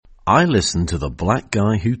I listen to the Black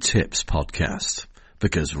Guy Who Tips podcast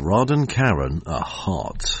because Rod and Karen are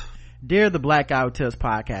hot. Dear the Black Guy Who Tips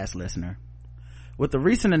podcast listener, with the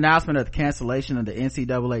recent announcement of the cancellation of the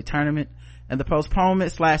NCAA tournament and the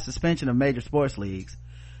postponement/suspension of major sports leagues,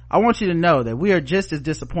 I want you to know that we are just as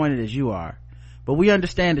disappointed as you are, but we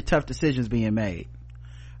understand the tough decisions being made.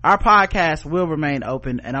 Our podcast will remain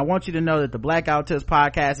open, and I want you to know that the Black Guy Who Tips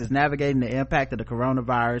podcast is navigating the impact of the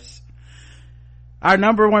coronavirus. Our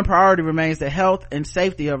number one priority remains the health and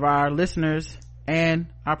safety of our listeners and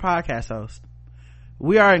our podcast hosts.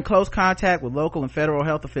 We are in close contact with local and federal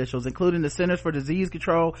health officials, including the Centers for Disease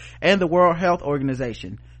Control and the World Health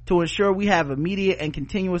Organization, to ensure we have immediate and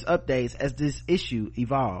continuous updates as this issue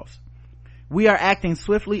evolves. We are acting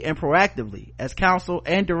swiftly and proactively as counsel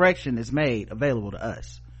and direction is made available to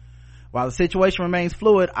us. While the situation remains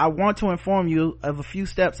fluid, I want to inform you of a few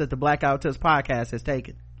steps that the Black Guy Who Tips podcast has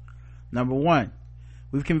taken. Number one,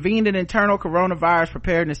 we've convened an internal coronavirus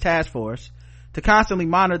preparedness task force to constantly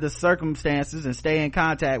monitor the circumstances and stay in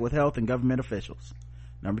contact with health and government officials.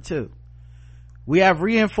 Number two, we have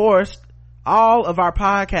reinforced all of our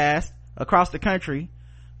podcasts across the country,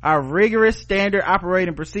 our rigorous standard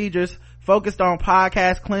operating procedures focused on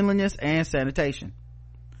podcast cleanliness and sanitation.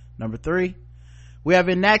 Number three, we have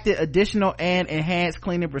enacted additional and enhanced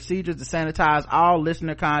cleaning procedures to sanitize all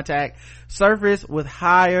listener contact surface with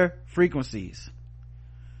higher frequencies.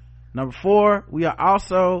 Number four, we are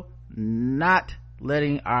also not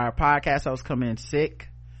letting our podcast hosts come in sick.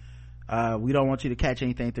 We don't want you to catch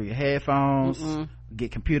anything through your headphones,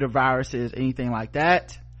 get computer viruses, anything like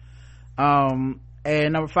that. And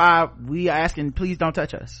number five, we are asking, please don't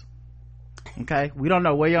touch us. Okay, we don't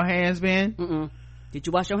know where your hands been. Did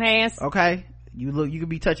you wash your hands? Okay, you could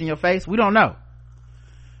be touching your face. We don't know.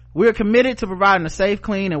 We're committed to providing a safe,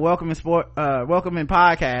 clean, and welcoming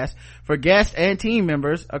podcast for guests and team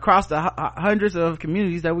members across the hundreds of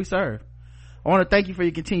communities that we serve. I want to thank you for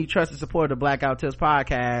your continued trust and support of the Black Guy Who Tips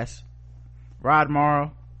podcast. Rod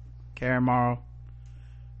Morrow, Karen Morrow,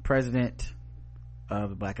 president of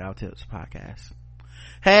the Black Guy Who Tips podcast.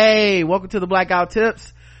 Hey, welcome to the Black Guy Who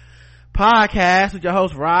Tips podcast with your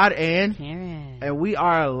host Rod and Karen, and we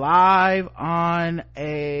are live on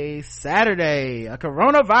a Saturday, a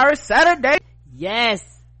coronavirus Saturday. Yes,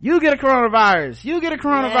 you get a coronavirus.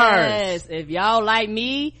 Yes, if y'all like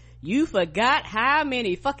me, you forgot how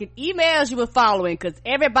many fucking emails you were following because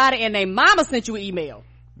everybody and their mama sent you an email.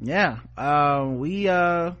 Yeah,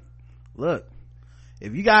 look,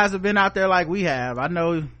 if you guys have been out there like we have, I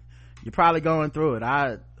know you're probably going through it.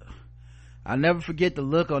 I never forget the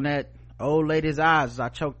look on that old lady's eyes as I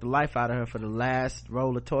choked the life out of her for the last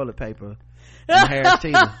roll of toilet paper in Harris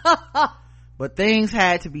Teeter. But things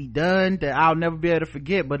had to be done that I'll never be able to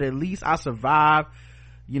forget, but at least I survived,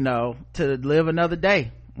 to live another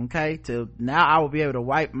day. Okay, to now I will be able to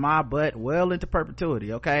wipe my butt well into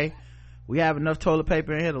perpetuity. Okay, we have enough toilet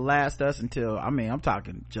paper in here to last us until, I'm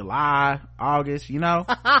talking July, August,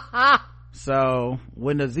 so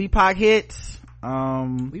when the Z-Pac hits,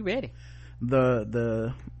 we ready.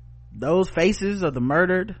 Those faces of the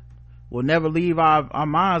murdered will never leave our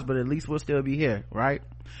minds, but at least we'll still be here, right?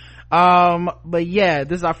 But yeah,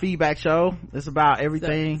 this is our feedback show. It's about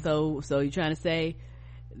everything. So you're trying to say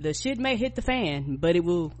the shit may hit the fan, but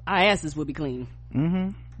our asses will be clean.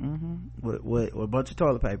 With a bunch of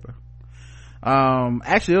toilet paper.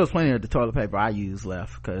 Actually, there was plenty of the toilet paper I used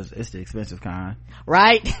left because it's the expensive kind,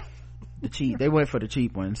 right? They went for the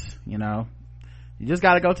cheap ones. You just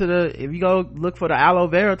gotta go if you go look for the aloe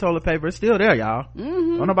vera toilet paper, it's still there, y'all.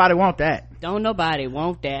 Don't nobody want that.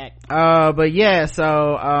 But yeah,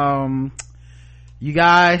 so you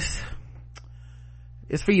guys,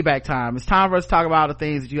 it's feedback time. It's time for us to talk about the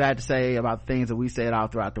things that you had to say about the things that we said all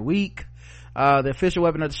throughout the week. The official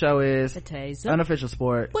weapon of the show is the taser, unofficial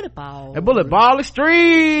sport, bullet ball, and bullet ball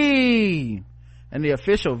extreme, and the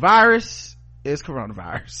official virus is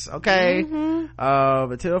coronavirus. Okay.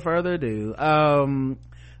 Until further ado,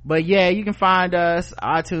 but yeah, you can find us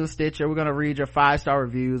iTunes, Stitcher. We're gonna read your 5-star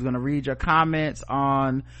reviews, we're gonna read your comments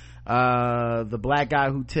on the Black Guy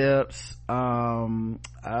Who Tips .com.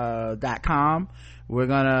 We're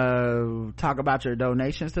gonna talk about your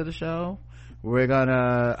donations to the show. We're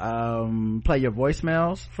gonna play your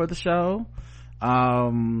voicemails for the show. I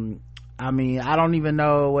don't even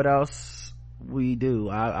know what else we do.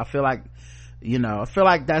 I feel like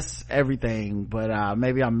that's everything, but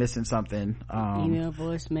maybe I'm missing something. Email,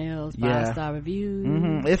 voicemails, 5-star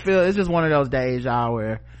reviews. It's just one of those days, y'all,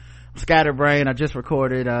 where I'm scatterbrained. I just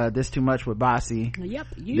recorded this Too Much with Bossy. Yep.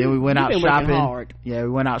 Then we went out shopping. Yeah, we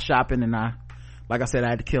went out shopping, and like I said, I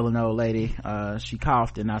had to kill an old lady. She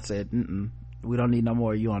coughed, and I said, We don't need no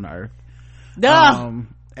more of you on the earth.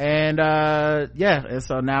 And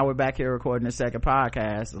so now we're back here recording the second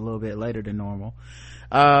podcast a little bit later than normal.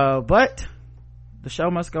 But the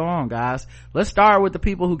show must go on, guys. Let's start with the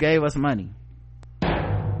people who gave us money.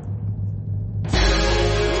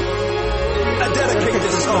 I dedicate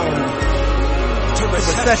this song to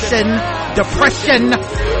Recession, depression, and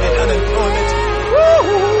unemployment.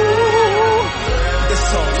 This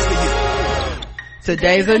song's for you.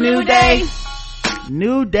 Today's a new day.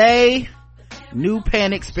 New day, new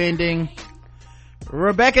panic spending.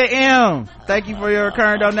 Rebecca M, thank you for your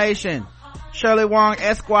recurring donation. Shirley Wong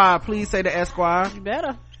Esquire, please say the Esquire. You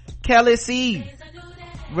better. Kelly C,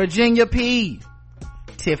 Virginia P,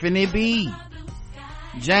 Tiffany B,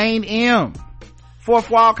 Jane M, Fourth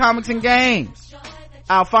Wall Comics and Games,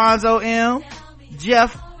 Alfonso M,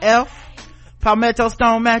 Jeff F, Palmetto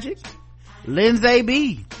Stone Magic, Lindsay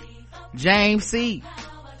B, James C,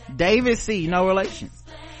 David C, no relation,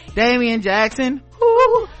 Damian Jackson,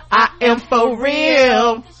 ooh, I am for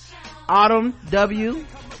real, Autumn W,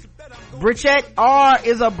 Bridget R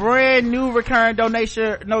is a brand new recurring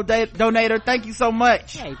donator. Thank you so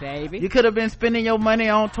much. Hey, baby. You could have been spending your money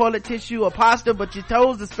on toilet tissue or pasta, but you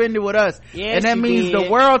chose to spend it with us. Yes, and that means did.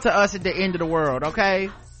 the world to us at the end of the world, okay?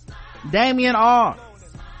 Damian R,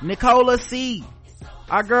 Nicola C,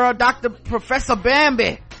 our girl Dr. Professor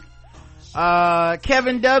Bambi,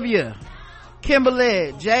 Kevin W,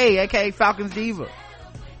 Kimberly J, aka Falcons Diva,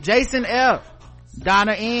 Jason F,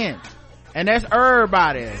 Donna N, and that's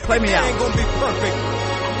everybody. Play me out. Ain't gonna be perfect,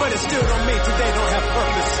 but it still don't mean today don't have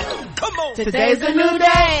purpose. Come on. Today's a new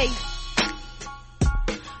day,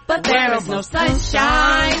 but there is no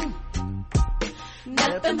sunshine.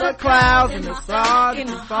 Nothing but clouds and the sun and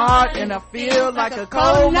the dark, and I feel like a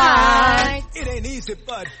cold night. It ain't easy,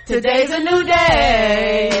 but Today's a new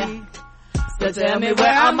day. So tell me,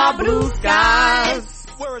 where are my blue skies?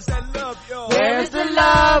 where is that love, y'all? Where's the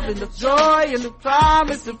love and the joy and the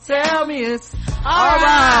promise to tell me it's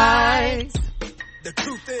alright? The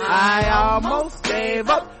truth is, I almost gave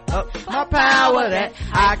up my power that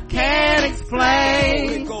I can't Holy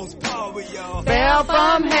explain. Ghost power, y'all. Fell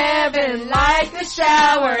from heaven like a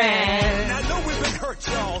shower, and I know we've been hurt,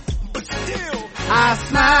 y'all, but still, I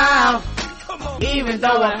smile. come on. Even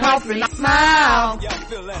though I'm coughing, I smile. Y'all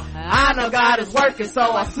feel that? I know God is working, so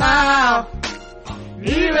I smile.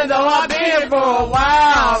 Even though I've been for a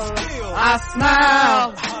while, I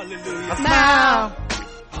smile. Hallelujah. I smile.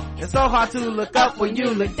 It's so hard to look up when you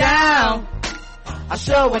look down. I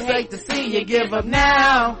sure would hate to see you give up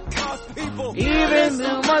now. God's people. Even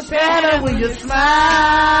so much better when you smile.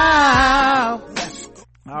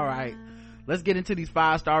 All right, let's get into these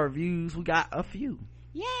 5-star reviews. We got a few.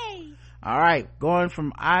 Yay. All right, going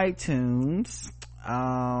from iTunes,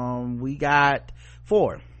 we got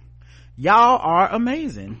 4. Y'all are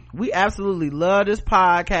amazing. We absolutely love this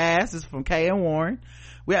podcast. This is from Kay and Warren.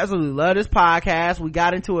 We absolutely love this podcast. We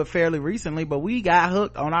got into it fairly recently, but we got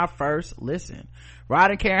hooked on our first listen.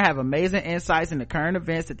 Rod and Karen have amazing insights into current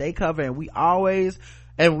events that they cover, and we always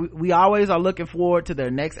are looking forward to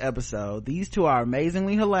their next episode. These two are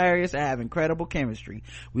amazingly hilarious and have incredible chemistry.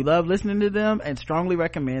 We love listening to them and strongly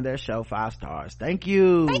recommend their show 5 stars. Thank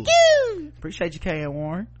you. Thank you. Appreciate you, Kay and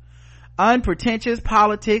Warren. Unpretentious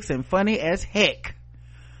politics and funny as heck.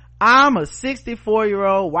 I'm a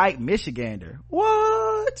 64-year-old white Michigander.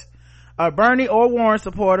 What? A Bernie or Warren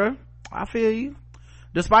supporter. I feel you.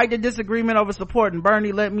 Despite the disagreement over supporting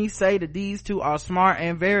Bernie, let me say that these two are smart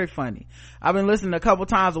and very funny. I've been listening a couple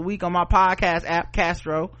times a week on my podcast app,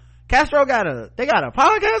 Castro. Castro got a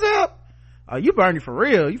podcast app? Oh, you Bernie for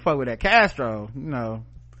real. You fuck with that Castro. You know,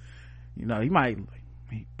 he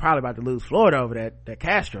probably about to lose Florida over that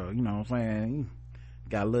Castro. You know what I'm saying? He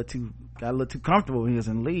got a little too comfortable when he was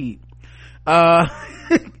in the lead.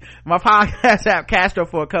 My podcast app Castro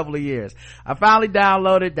for a couple of years. I finally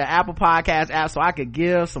downloaded the Apple Podcast app so I could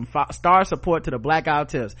give some star support to the Blackout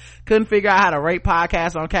Tips. Couldn't figure out how to rate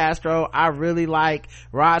podcasts on Castro. I really like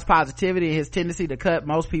Rod's positivity and his tendency to cut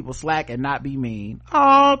most people slack and not be mean.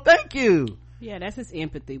 Oh, thank you. Yeah, that's his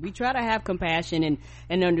empathy. We try to have compassion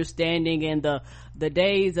and understanding, and the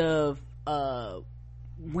days of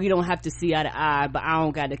we don't have to see eye to eye, but I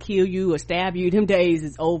don't got to kill you or stab you, them days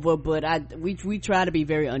is over. But we try to be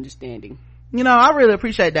very understanding. You know, I really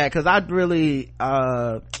appreciate that, because I really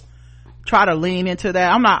try to lean into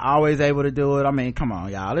that. I'm not always able to do it. I mean, come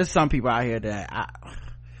on, y'all, there's some people out here that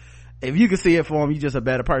if you can see it for them, you're just a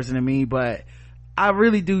better person than me. But I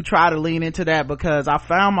really do try to lean into that, because I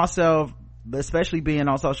found myself, especially being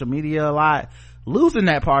on social media a lot, losing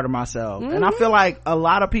that part of myself. And I feel like a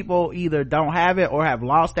lot of people either don't have it or have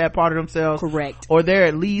lost that part of themselves. Correct. Or they're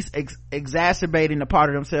at least exacerbating the part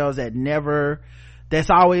of themselves that's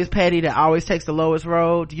always petty, that always takes the lowest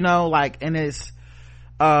road, you know, like, and it's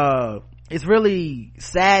really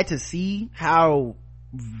sad to see how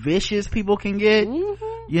vicious people can get,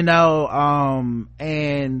 you know,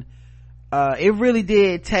 and it really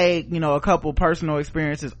did take, you know, a couple personal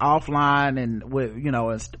experiences offline and with, you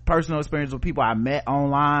know, a personal experience with people I met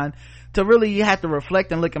online to really have to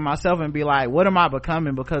reflect and look at myself and be like, what am I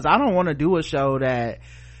becoming? Because I don't want to do a show that,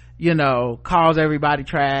 you know, calls everybody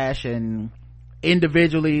trash and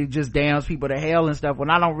individually just damns people to hell and stuff when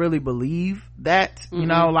I don't really believe that, you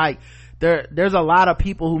know, like there's a lot of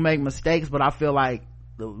people who make mistakes, but I feel like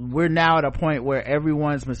we're now at a point where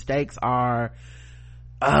everyone's mistakes are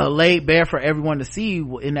laid bare for everyone to see.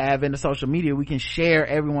 In the advent of social media, we can share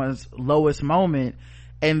everyone's lowest moment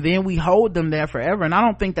and then we hold them there forever, and I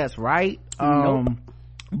don't think that's right. Nope.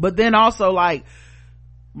 But then also, like,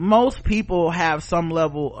 most people have some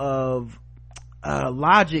level of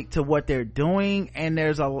logic to what they're doing, and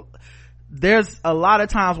there's a lot of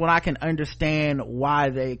times when I can understand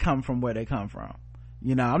why they come from where they come from.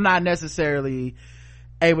 You know, I'm not necessarily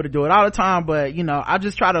able to do it all the time, but, you know, I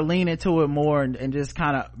just try to lean into it more and just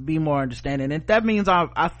kind of be more understanding. And if that means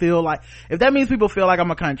I feel like, if that means people feel like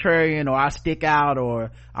I'm a contrarian or I stick out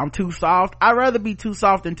or I'm too soft, I'd rather be too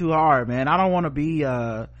soft than too hard, man. I don't want to be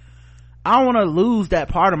I don't want to lose that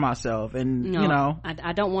part of myself. And no, you know,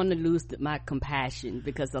 I don't want to lose my compassion,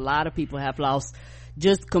 because a lot of people have lost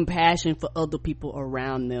just compassion for other people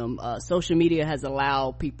around them. Social media has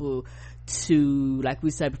allowed people to, like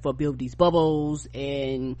we said before, build these bubbles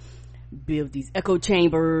and build these echo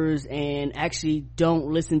chambers and actually don't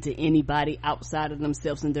listen to anybody outside of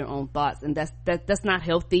themselves and their own thoughts, and that's not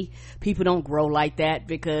healthy. People don't grow like that,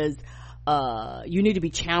 because you need to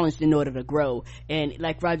be challenged in order to grow. And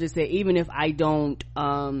like Roger said, even if I don't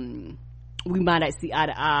we might not see eye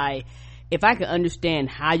to eye, if I can understand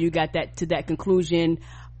how you got to that conclusion,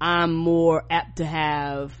 I'm more apt to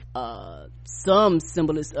have some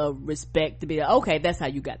semblance of respect to be like, okay, that's how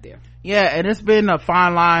you got there. Yeah, and it's been a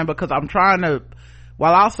fine line, because I'm trying to,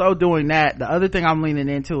 while also doing that, the other thing I'm leaning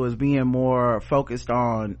into is being more focused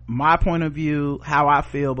on my point of view, how I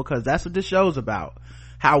feel, because that's what this show's about,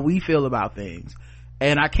 how we feel about things.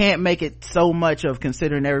 And I can't make it so much of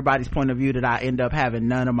considering everybody's point of view that I end up having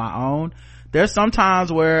none of my own. There's some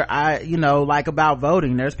times where I, you know, like about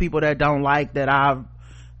voting, there's people that don't like that I've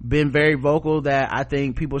been very vocal that I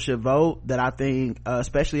think people should vote, that I think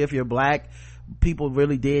especially if you're black, people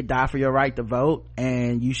really did die for your right to vote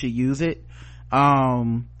and you should use it.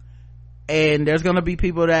 And there's gonna be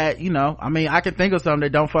people that, you know, I mean, I can think of some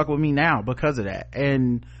that don't fuck with me now because of that.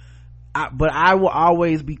 But I will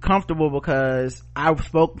always be comfortable because I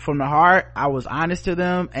spoke from the heart, I was honest to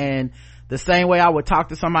them, and the same way I would talk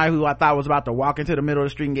to somebody who I thought was about to walk into the middle of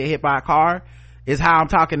the street and get hit by a car is how I'm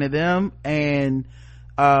talking to them. And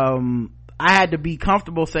I had to be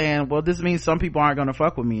comfortable saying, well, this means some people aren't gonna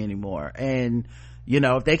fuck with me anymore, and you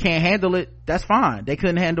know, if they can't handle it, that's fine. They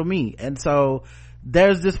couldn't handle me. And so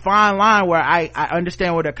there's this fine line where I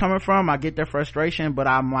understand where they're coming from, I get their frustration, but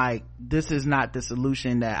I'm like, this is not the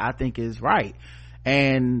solution that I think is right,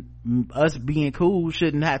 and us being cool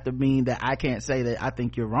shouldn't have to mean that I can't say that I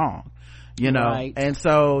think you're wrong, you know. Right. And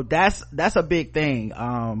so that's a big thing.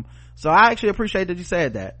 So I actually appreciate that you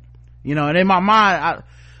said that, you know. And in my mind,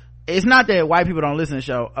 it's not that white people don't listen to the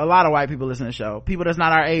show. A lot of white people listen to the show. People that's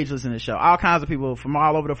not our age listen to the show. All kinds of people from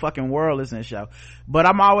all over the fucking world listen to the show. But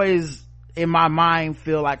I'm always, in my mind,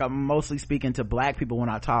 feel like I'm mostly speaking to black people when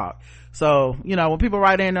I talk. So, you know, when people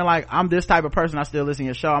write in, they're like, I'm this type of person, I still listen to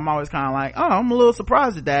your show, I'm always kind of like, oh, I'm a little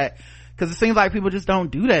surprised at that, because it seems like people just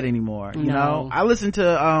don't do that anymore. You know, I listened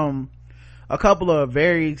to a couple of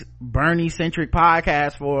very Bernie centric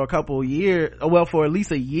podcasts for a couple of years, well, for at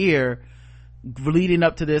least a year leading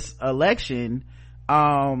up to this election,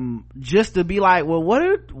 just to be like, well,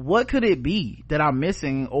 what could it be that I'm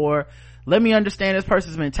missing, or let me understand this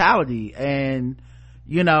person's mentality. And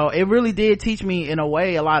you know, it really did teach me in a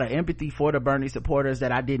way a lot of empathy for the Bernie supporters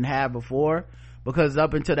that I didn't have before, because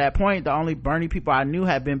up until that point, the only Bernie people I knew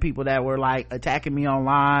had been people that were like attacking me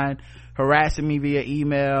online, harassing me via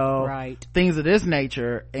email, right, things of this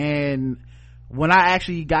nature. And when I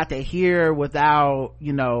actually got to hear without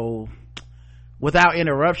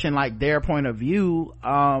interruption, like their point of view,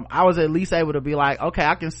 I was at least able to be like, okay,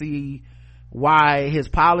 I can see why his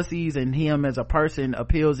policies and him as a person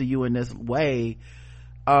appeals to you in this way,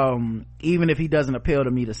 even if he doesn't appeal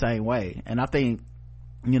to me the same way. And I think,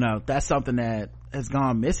 you know, that's something that has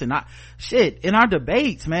gone missing. In our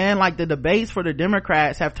debates, man, like the debates for the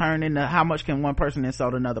Democrats have turned into how much can one person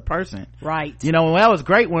insult another person. Right. You know, that was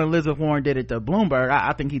great when Elizabeth Warren did it to Bloomberg.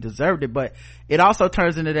 I think he deserved it, but it also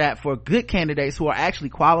turns into that for good candidates who are actually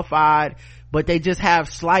qualified, but they just have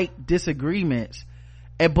slight disagreements.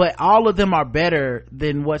 But all of them are better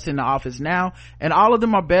than what's in the office now, and all of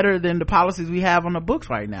them are better than the policies we have on the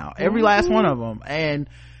books right now. Every last one of them. And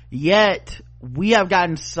yet we have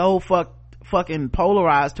gotten so fucking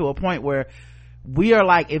polarized to a point where we are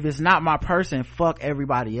like, if it's not my person, fuck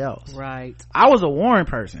everybody else. Right. I was a Warren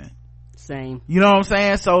person. Same. You know what I'm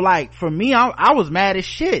saying? So like, for me, I was mad as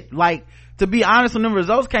shit. Like, to be honest, when the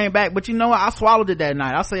results came back, but you know what? I swallowed it that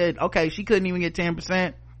night. I said, okay, she couldn't even get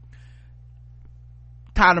 10%.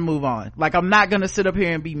 Time to move on. Like, I'm not gonna sit up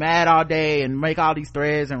here and be mad all day and make all these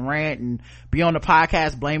threads and rant and be on the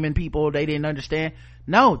podcast blaming people they didn't understand.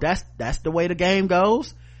 No, that's the way the game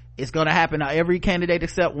goes. It's gonna happen to every candidate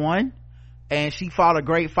except one, and she fought a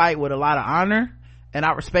great fight with a lot of honor, and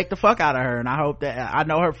I respect the fuck out of her, and I hope that, I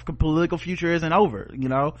know her political future isn't over, you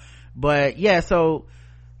know. But yeah, so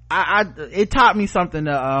it taught me something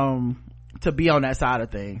to be on that side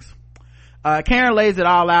of things. Karen lays it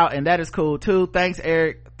all out, and that is cool too. Thanks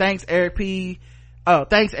Eric P. Oh,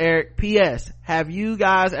 thanks Eric. P.S. Have you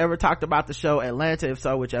guys ever talked about the show Atlanta? If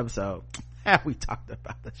so, which episode? Have we talked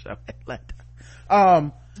about the show Atlanta?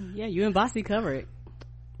 Yeah, you and Bossy cover it.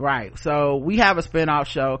 Right. So we have a spin-off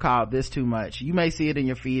show called This Too Much. You may see it in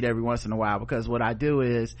your feed every once in a while, because what I do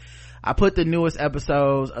is I put the newest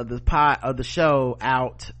episodes of the show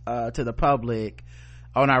out to the public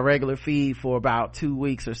on our regular feed for about 2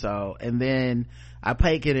 weeks or so, and then I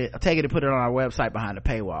take it and put it on our website behind a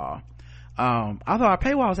paywall. Although our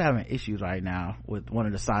paywall is having issues right now with one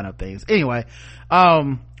of the sign up things. Anyway,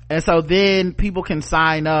 and so then people can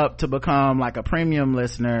sign up to become like a premium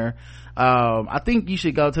listener. I think you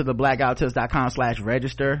should go to the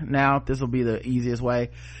blackouttips.com/register now. This will be the easiest way.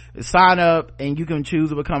 Sign up and you can choose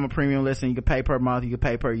to become a premium listener. You can pay per month, you can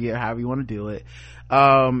pay per year, however you want to do it.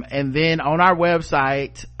 And then on our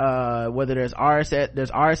website, whether there's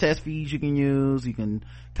RSS feeds you can use, you can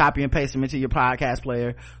copy and paste them into your podcast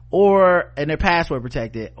player, and they're password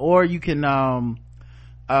protected, or you can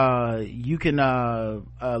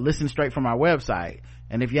listen straight from our website.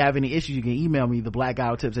 And if you have any issues, you can email me,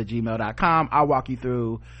 theblackguywhotips@gmail.com. I'll walk you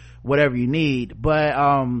through whatever you need. But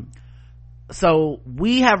so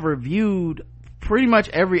we have reviewed pretty much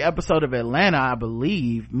every episode of Atlanta, I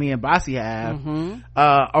believe, me and Bossy have,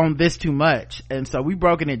 on This Too Much. And so we've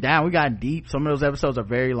broken it down. We got deep. Some of those episodes are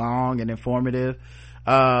very long and informative.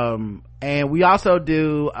 And we also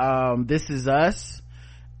do This Is Us,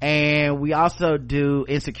 and we also do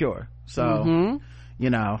Insecure. So you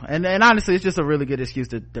know, and honestly, it's just a really good excuse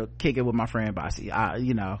to kick it with my friend Bossy.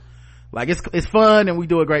 You know, like it's fun and we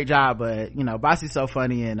do a great job, but you know, Bossy's so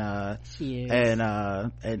funny and she is.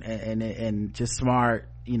 and just smart.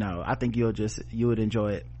 You know, I think you would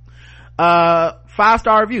enjoy it.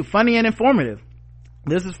 5-star review, funny and informative.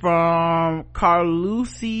 This is from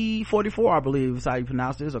Carlucci44, I believe is how you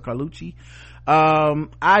pronounce this, or Carlucci.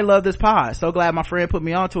 I love this pod. So glad my friend put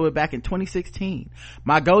me onto it back in 2016.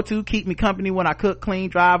 My go-to, keep me company when I cook, clean,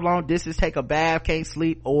 drive long distance, take a bath, can't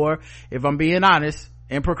sleep, or if I'm being honest,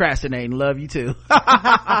 and procrastinating. Love you too.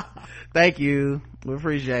 Thank you. We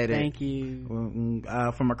appreciate it. Thank you.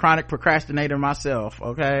 From a chronic procrastinator myself.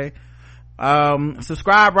 Okay.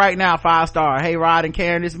 Subscribe right now, 5-star. Hey Rod and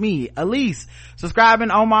Karen, it's me, Elise, subscribing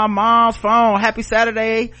on my mom's phone. Happy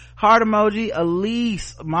Saturday, heart emoji.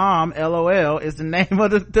 Elise mom, LOL is the name of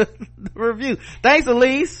the review. Thanks,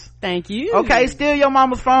 Elise. Thank you. Okay, steal your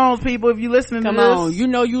mama's phones, people, if you listening Come to this. on, you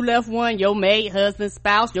know you left one, your mate, husband,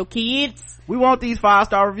 spouse, your kids. We want these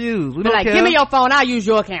 5-star reviews. We Be don't like, care. give me your phone, I'll use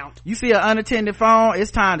your account. You see an unattended phone, it's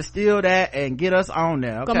time to steal that and get us on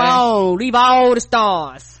there. Okay? Come on, leave all the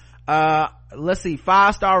stars. Let's see,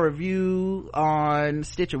 5-star review on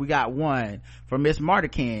Stitcher. We got one from Miss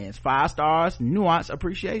Martikins. 5 stars, nuance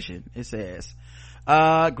appreciation, it says.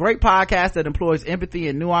 Great podcast that employs empathy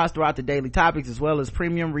and nuance throughout the daily topics, as well as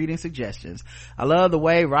premium reading suggestions. I love the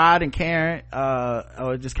way Rod and Karen,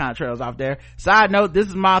 it just kind of trails off there. Side note, this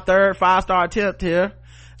is my third 5-star attempt here.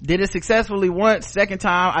 Did it successfully once. Second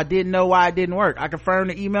time, I didn't know why it didn't work. I confirmed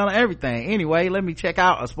the email and everything. Anyway, let me check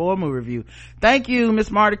out a spoiled movie review. Thank you, Miss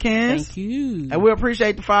Martikins. Thank you. And we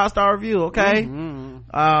appreciate the 5-star review, okay? It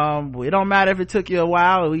don't matter if it took you a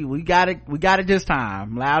while. We got it this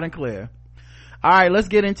time, loud and clear. All right, let's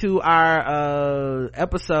get into our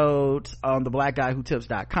episodes on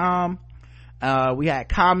theblackguywhotips.com. We had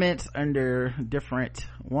comments under different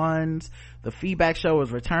ones. The feedback show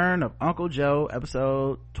was Return of Uncle Joe,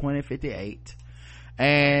 episode 2058.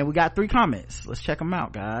 And we got 3 comments. Let's check them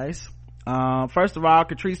out, guys. First of all,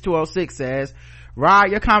 Catrice206 says, Rod,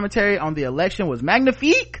 your commentary on the election was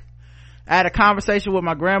magnifique. I had a conversation with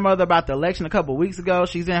my grandmother about the election a couple weeks ago.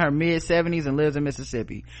 She's in her mid-70s and lives in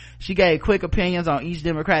Mississippi. She gave quick opinions on each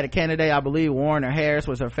Democratic candidate. I believe Warren or Harris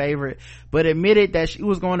was her favorite, but admitted that she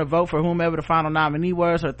was going to vote for whomever the final nominee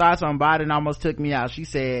was. Her thoughts on Biden almost took me out. She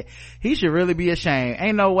said, he should really be ashamed.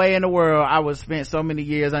 Ain't no way in the world I would spend so many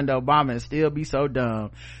years under Obama and still be so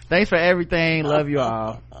dumb. Thanks for everything. Love you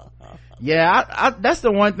all. Yeah, I that's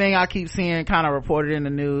the one thing I keep seeing kind of reported in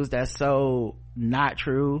the news that's so not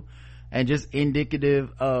true and just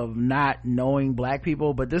indicative of not knowing black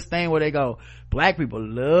people. But this thing where they go, black people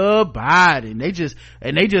love Biden, they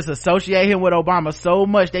just associate him with Obama so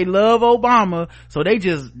much. They love Obama, so they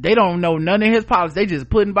don't know none of his policies. They just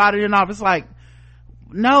putting Biden in office. Like,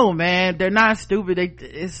 no, man, they're not stupid.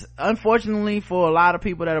 It's unfortunately for a lot of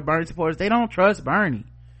people that are Bernie supporters, they don't trust Bernie.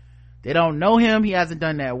 They don't know him. He hasn't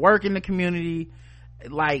done that work in the community.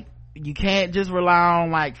 Like, you can't just rely on,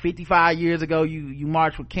 like, 55 years ago you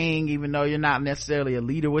marched with King, even though you're not necessarily a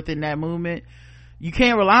leader within that movement. You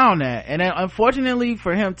can't rely on that. And then, unfortunately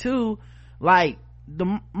for him too, like,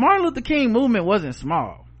 the Martin Luther King movement wasn't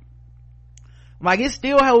small. Like, it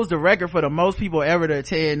still holds the record for the most people ever to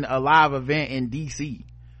attend a live event in DC,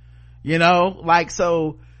 you know. Like,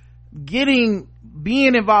 so being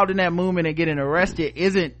involved in that movement and getting arrested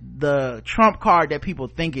isn't the trump card that people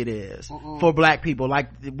think it is for black people. Like,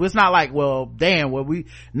 it's not like, well, damn, well,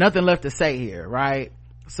 nothing left to say here, right?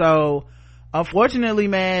 So unfortunately,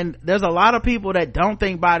 man, there's a lot of people that don't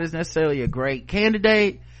think Biden's necessarily a great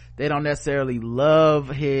candidate. They don't necessarily love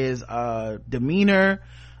his demeanor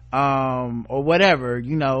or whatever,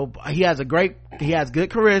 you know. He has good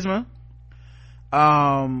charisma.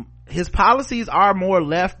 His policies are more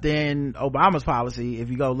left than Obama's policy if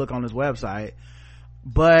you go look on his website,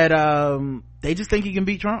 but they just think he can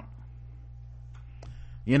beat Trump,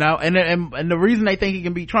 you know. And the reason they think he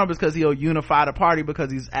can beat Trump is because he'll unify the party,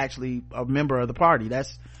 because he's actually a member of the party.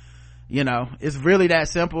 That's, you know, it's really that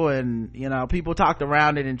simple. And, you know, people talked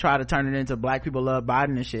around it and try to turn it into black people love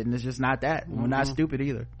Biden and shit, and it's just not that. We're not stupid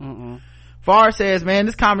either. Farr says, man,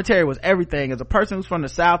 this commentary was everything. As a person who's from the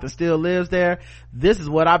South and still lives there, this is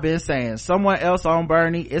what I've been saying. Something else on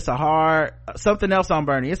Bernie, it's a hard sell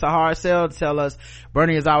to tell us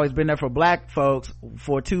Bernie has always been there for black folks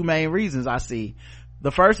for 2 main reasons I see. The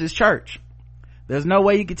first is church. There's no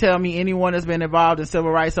way you can tell me anyone has been involved in civil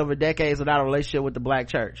rights over decades without a relationship with the black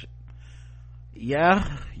church.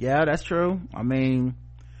 Yeah, that's true. I mean,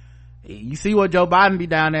 you see what Joe Biden be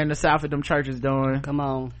down there in the South at them churches doing. Come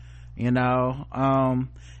on. You know,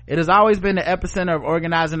 it has always been the epicenter of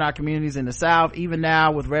organizing our communities in the South. Even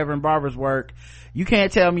now with Reverend Barber's work, you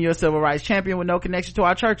can't tell me you're a civil rights champion with no connection to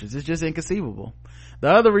our churches. It's just inconceivable. The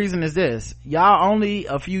other reason is this: y'all only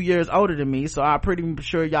a few years older than me, so I'm pretty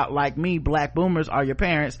sure y'all, like me, black boomers, are your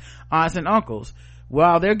parents, aunts, and uncles.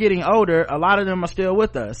 While they're getting older, a lot of them are still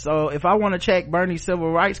with us. So if I want to check Bernie's civil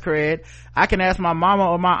rights cred, I can ask my mama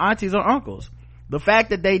or my aunties or uncles. The fact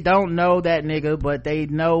that they don't know that nigga, but they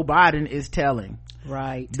know Biden, is telling.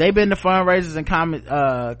 Right. They've been to fundraisers and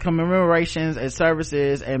commemorations and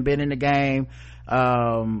services and been in the game,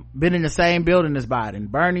 been in the same building as Biden.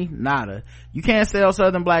 Bernie, nada. You can't sell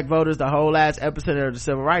Southern black voters the whole ass epicenter of the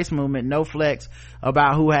civil rights movement. No flex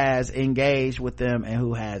about who has engaged with them and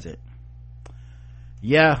who hasn't.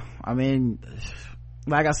 Yeah, I mean,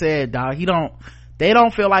 like I said, dog, they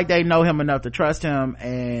don't feel like they know him enough to trust him,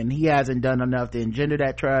 and he hasn't done enough to engender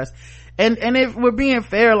that trust. And if we're being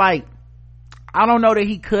fair, like, I don't know that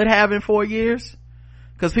he could have in 4 years,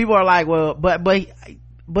 because people are like, well,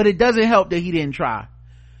 but it doesn't help that he didn't try,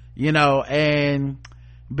 you know. And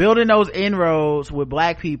building those inroads with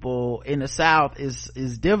black people in the South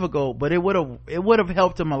is difficult, but it would have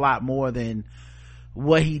helped him a lot more than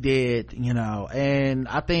what he did, you know. And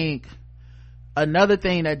I think another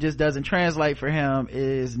thing that just doesn't translate for him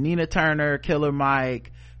is Nina Turner, Killer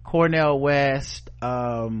Mike, Cornel West,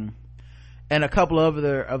 and a couple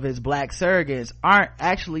of his black surrogates aren't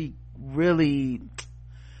actually really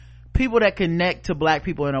people that connect to black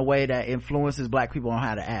people in a way that influences black people on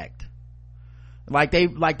how to act.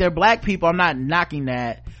 They're black people. I'm not knocking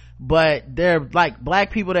that, but they're like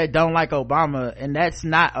black people that don't like Obama, and that's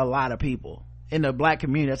not a lot of people in the black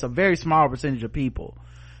community. That's a very small percentage of people.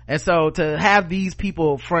 And so to have these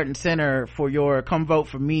people front and center for your come vote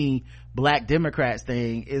for me black Democrats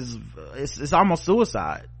thing it's almost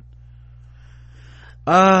suicide.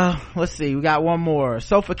 Let's see, we got one more.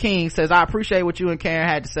 Sofa King says, I appreciate what you and Karen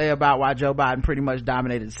had to say about why Joe Biden pretty much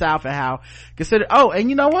dominated the South and how considered, and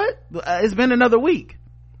you know what, it's been another week.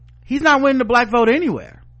 He's not winning the black vote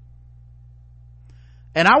anywhere.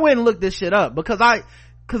 And I went and looked this shit up because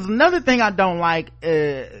another thing I don't like,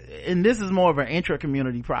 and this is more of an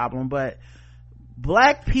intra-community problem, but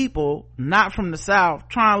black people not from the South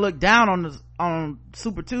trying to look down on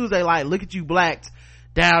Super Tuesday, like, look at you blacks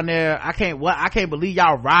down there. I can't believe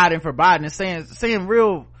y'all riding for Biden and saying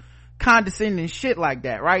real condescending shit like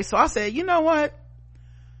that, right? So I said, you know what,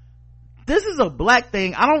 this is a black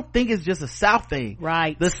thing. I don't think it's just a South thing,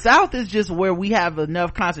 right? The South is just where we have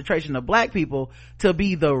enough concentration of black people to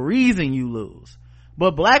be the reason you lose,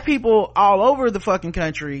 but black people all over the fucking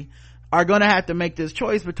country are gonna have to make this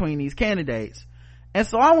choice between these candidates. And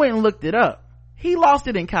so I went and looked it up. He lost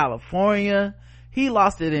it in California. He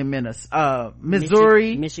lost it in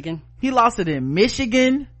Missouri. Michigan. He lost it in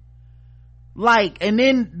Michigan. Like, and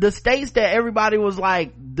then the states that everybody was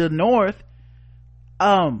like, the North,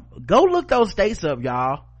 go look those states up,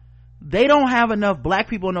 y'all. They don't have enough black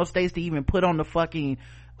people in those states to even put on the fucking,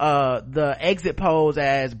 the exit polls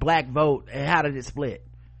as black vote, and how did it split?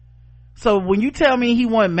 So when you tell me he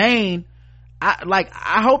won Maine,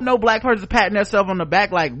 I hope no black person's patting themselves on the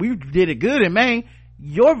back like, we did it good in Maine.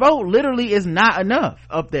 Your vote literally is not enough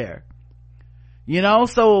up there, you know.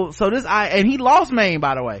 So this, and he lost Maine,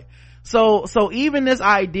 by the way. So even this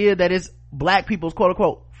idea that it's black people's quote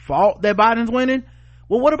unquote fault that Biden's winning,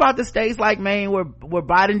 well, what about the states like Maine where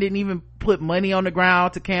Biden didn't even put money on the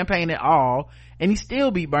ground to campaign at all, and he still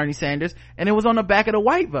beat Bernie Sanders, and it was on the back of the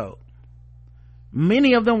white vote,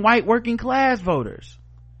 many of them white working class voters.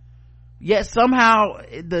 Yet somehow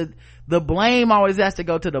the blame always has to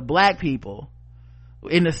go to the black people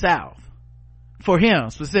in the South for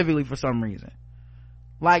him specifically, for some reason.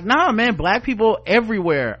 Like, nah, man, black people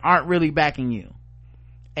everywhere aren't really backing you,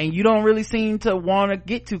 and you don't really seem to want to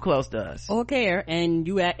get too close to us or care. And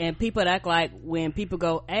people act like, when people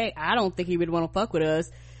go, hey, I don't think he would want to fuck with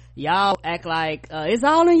us, y'all act like it's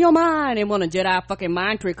all in your mind and want to Jedi fucking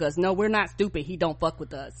mind trick us. No, we're not stupid. He don't fuck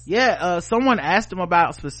with us. Yeah. Someone asked him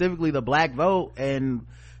about specifically the black vote and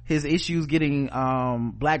his issues getting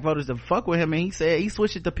black voters to fuck with him, and he said he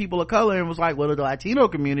switched it to people of color and was like, well, the Latino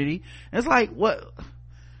community. And it's like, what,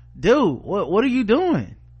 dude, what are you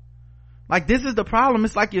doing? Like, this is the problem.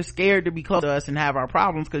 It's like you're scared to be close to us and have our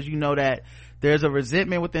problems because you know that there's a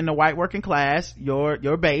resentment within the white working class,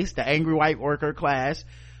 your base, the angry white worker class,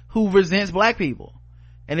 who resents black people.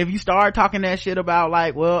 And if you start talking that shit about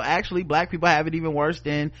like, well, actually black people have it even worse,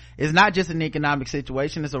 then it's not just an economic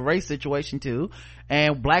situation, it's a race situation too,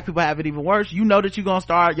 and black people have it even worse, you know that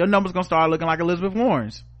your numbers gonna start looking like Elizabeth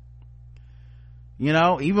Warren's. You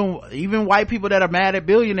know, even white people that are mad at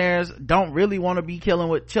billionaires don't really want to be chilling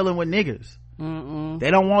with niggas. Mm-mm.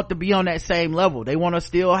 They don't want to be on that same level. They want to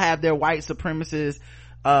still have their white supremacists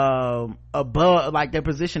above, like their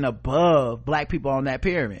position above black people on that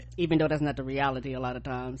pyramid, even though that's not the reality a lot of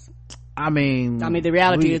times. I mean the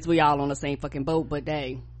reality is we all on the same fucking boat, but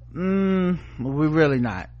we're really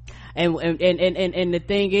not. And the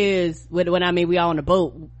thing is, when I mean we all on the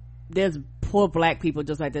boat, there's poor black people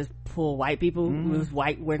just like there's poor white people. Who's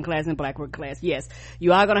white working class and black working class. Yes,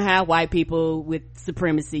 you are gonna have white people with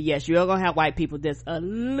supremacy. Yes, you are gonna have white people that's a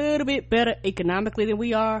little bit better economically than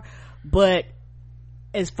we are, but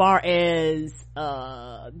as far as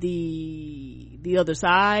the other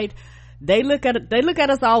side, they look at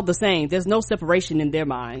us all the same. There's no separation in their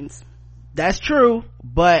minds. That's true,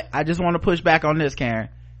 but I just want to push back on this, Karen.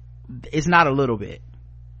 It's not a little bit.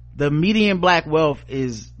 The median black wealth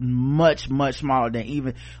is much smaller than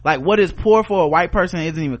even, like, what is poor for a white person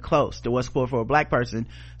isn't even close to what's poor for a black person,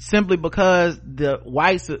 simply because the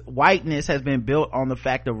whiteness has been built on the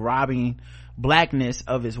fact of robbing blackness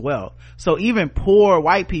of its wealth. So even poor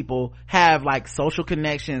white people have like social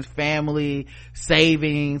connections, family,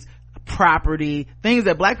 savings, property, things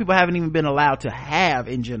that black people haven't even been allowed to have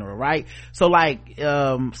in general, right? So like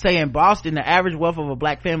say in Boston, the average wealth of a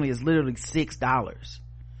black family is literally $6.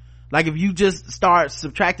 Like, if you just start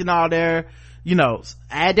subtracting all their,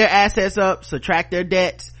 add their assets up, subtract their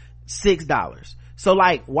debts, $6. So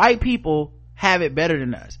like, white people have it better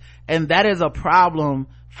than us, and that is a problem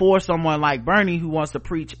for someone like Bernie, who wants to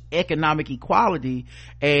preach economic equality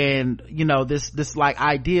and this like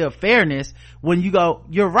idea of fairness, when you go,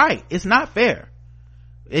 you're right, it's not fair.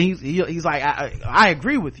 And he's like, I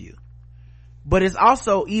agree with you, but it's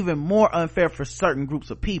also even more unfair for certain groups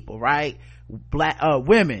of people, right? Black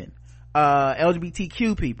women,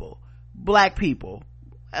 LGBTQ people, black people,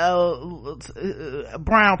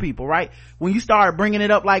 brown people, right? When you start bringing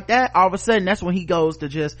it up like that, all of a sudden that's when he goes to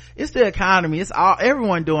just, it's the economy, it's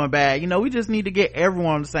everyone doing bad, we just need to get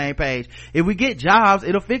everyone on the same page. If we get jobs,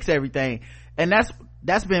 it'll fix everything. And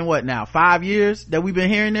that's been what now, 5 years that we've been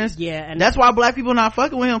hearing this. Yeah, and that's why black people not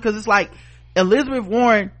fucking with him, because it's like Elizabeth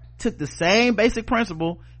Warren took the same basic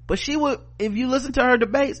principle, but she would, if you listen to her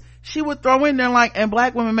debates, she would throw in there like, and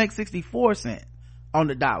black women make 64 cents on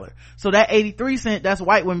the dollar, so that 83 cent, that's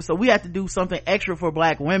white women, so we have to do something extra for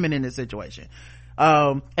black women in this situation.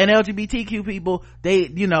 And LGBTQ people, they,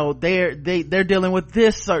 you know, they're dealing with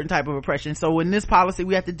this certain type of oppression, so in this policy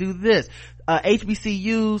we have to do this.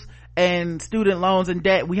 HBCUs and student loans and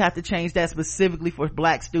debt, we have to change that specifically for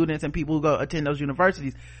black students and people who go attend those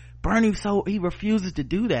universities. Bernie, so he refuses to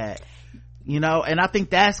do that, you know, and I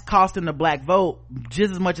think that's costing the black vote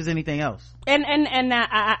just as much as anything else. And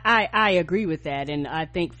I agree with that. And I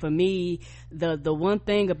think for me, the one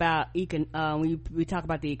thing about when we talk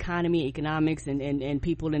about the economy, economics, and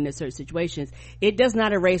people in certain situations, it does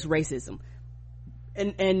not erase racism.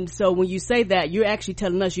 And so when you say that, you're actually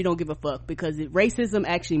telling us you don't give a fuck, because racism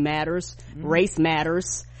actually matters. Race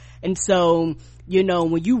matters. And so, you know,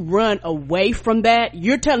 when you run away from that,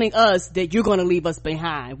 you're telling us that you're going to leave us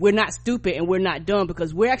behind. We're not stupid and we're not dumb,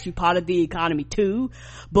 because we're actually part of the economy too.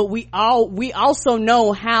 But we also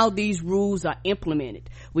know how these rules are implemented.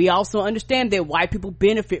 We also understand that white people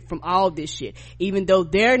benefit from all this shit, even though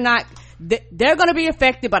they're going to be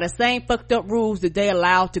affected by the same fucked up rules that they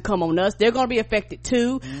allow to come on us. They're going to be affected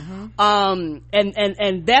too. And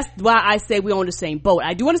that's why I say we're on the same boat.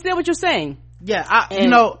 I do understand what you're saying. Yeah, you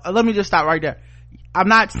know, let me just stop right there. I'm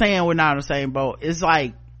not saying we're not on the same boat. It's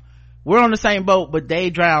like we're on the same boat, but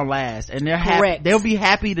they drown last, and they're happy. They'll be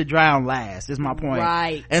happy to drown last, is my point.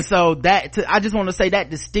 Right. And so I just want to say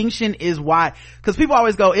that distinction is why, because people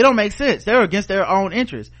always go, it don't make sense, they're against their own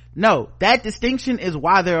interests. No, that distinction is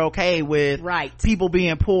why they're okay with people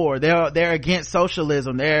being poor. They're against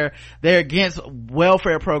socialism. They're against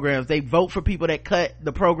welfare programs. They vote for people that cut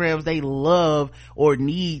the programs they love or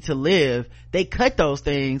need to live. They cut those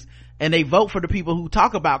things, and they vote for the people who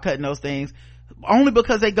talk about cutting those things only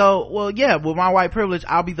because they go, well, yeah, with my white privilege,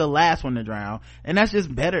 I'll be the last one to drown. And that's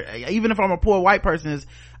just better. Even if I'm a poor white person,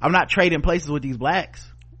 I'm not trading places with these blacks.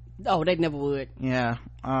 Oh, they never would. Yeah.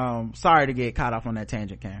 Sorry to get caught off on that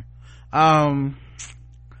tangent, Karen.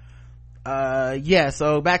 Yeah,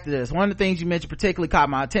 so back to this. One of the things you mentioned particularly caught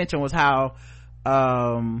my attention was how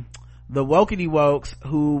the wokey wokes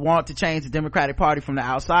who want to change the Democratic Party from the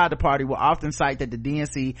outside the party will often cite that the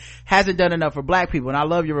DNC hasn't done enough for black people. And I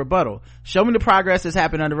love your rebuttal. Show me the progress that's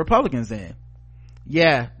happened under Republicans then.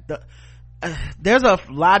 Yeah, there's a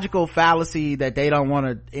logical fallacy that they don't want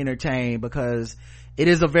to entertain, because it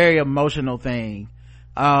is a very emotional thing.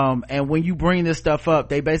 And when you bring this stuff up,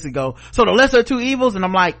 they basically go, so the lesser of two evils, and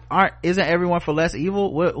I'm like, isn't everyone for less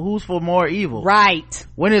evil? Who's for more evil? Right.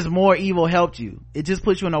 When has more evil helped you? It just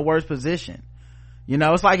puts you in a worse position. You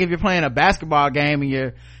know, it's like if you're playing a basketball game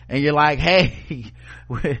and you're like, hey,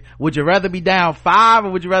 would you rather be down 5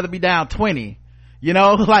 or would you rather be down 20? You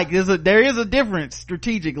know, like there is a difference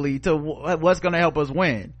strategically to what's going to help us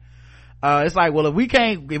win. It's like, well, if we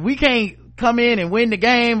can't come in and win the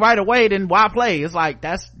game right away, then why play? It's like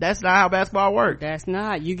that's not how basketball works. That's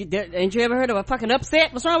not. Ain't you ever heard of a fucking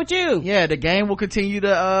upset? What's wrong with you? Yeah, the game will continue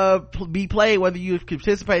to be played whether you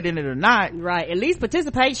participate in it or not. Right. At least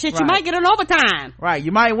participate. Shit, right. You might get an overtime. Right.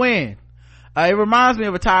 You might win. It reminds me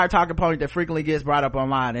of a tired talking point that frequently gets brought up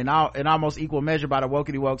online in almost equal measure by the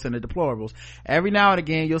wokey wokes and the deplorables. Every now and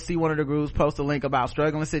again, you'll see one of the groups post a link about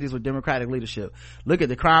struggling cities with Democratic leadership. Look at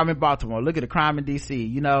the crime in Baltimore. Look at the crime in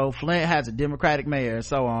DC. You know, Flint has a Democratic mayor, and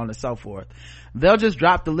so on and so forth. They'll just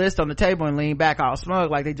drop the list on the table and lean back all smug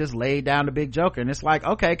like they just laid down the big joker. And it's like,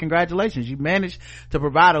 okay, congratulations. You managed to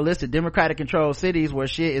provide a list of Democratic controlled cities where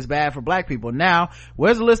shit is bad for black people. Now,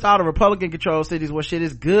 where's the list of all the Republican controlled cities where shit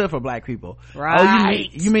is good for black people? Right. Oh,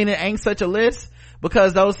 you mean it ain't such a list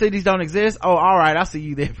because those cities don't exist? Oh, all right. I see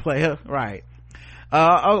you there, player. Right.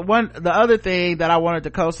 The other thing that I wanted to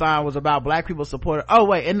co-sign was about black people support. Oh,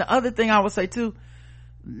 wait. And the other thing I would say too,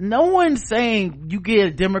 no one's saying you get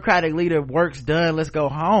a Democratic leader, work's done, let's go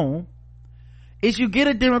home. It's you get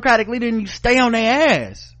a Democratic leader and you stay on their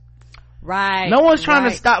ass. Right. No one's trying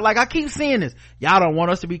to stop. Like I keep seeing this. Y'all don't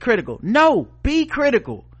want us to be critical. No, be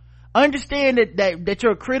critical. Understand that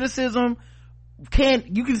your criticism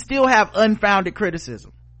you can still have unfounded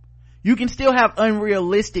criticism. You can still have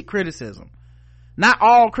unrealistic criticism. Not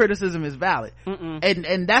all criticism is valid.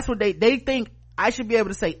 And that's what they think. I should be able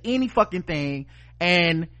to say any fucking thing,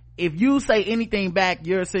 and if you say anything back,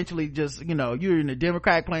 you're essentially just, you know, you're in the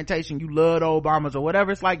Democratic plantation, you love the Obamas or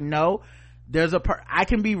whatever. It's like, no, I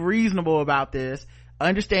can be reasonable about this.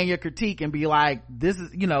 understand your critique and be like, this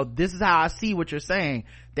is how I see what you're saying.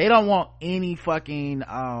 They don't want any fucking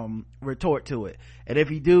retort to it, and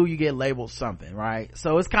if you do, you get labeled something, right?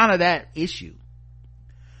 So it's kind of that issue.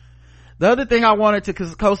 The other thing I wanted to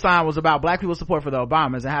co-sign was about black people's support for the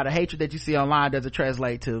Obamas and how the hatred that you see online doesn't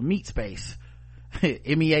translate to meat space.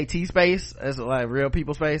 MEAT space, as like real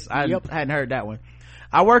people space. I hadn't heard that one.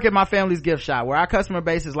 I work at my family's gift shop where our customer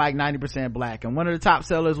base is like 90% black, and one of the top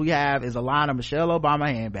sellers we have is a line of Michelle Obama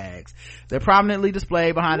handbags. They're prominently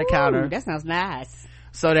displayed behind the counter. That sounds nice.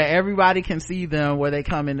 So that everybody can see them when they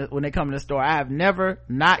come in the store. I have never,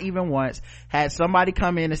 not even once, had somebody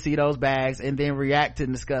come in to see those bags and then react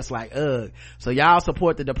and discuss like, ugh, so y'all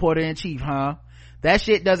support the deporter in chief, huh? That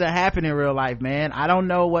shit doesn't happen in real life, man. I don't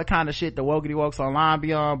know what kind of shit the wokey wokes online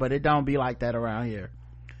be on, but it don't be like that around here.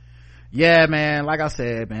 Yeah, man, like I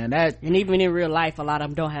said, man, and even in real life, a lot of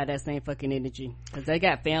them don't have that same fucking energy, because they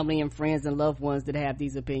got family and friends and loved ones that have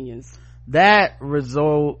these opinions. That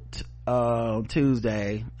result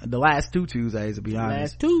Tuesday, the last 2 Tuesdays, to be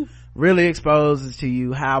honest, last 2 really exposes to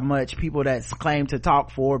you how much people that claim to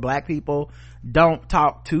talk for black people don't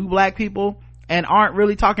talk to black people and aren't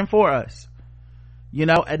really talking for us,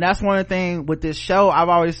 and that's one of the things with this show. I've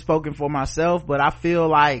always spoken for myself, but I feel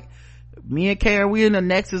like me and Karen, we in the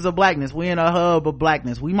nexus of blackness, we in a hub of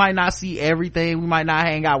blackness. We might not see everything, we might not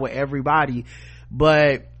hang out with everybody,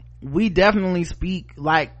 but we definitely speak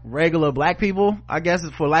like regular black people, I guess,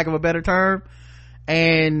 for lack of a better term.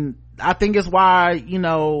 And I think it's why,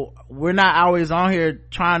 we're not always on here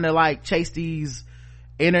trying to like chase these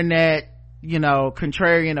internet,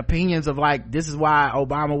 contrarian opinions of like, this is why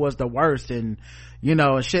Obama was the worst, and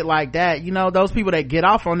and shit like that. Those people that get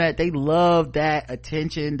off on that, they love that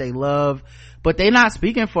attention, but they're not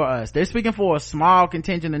speaking for us. They're speaking for a small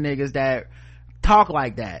contingent of niggas that talk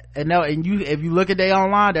like that. And if you look at their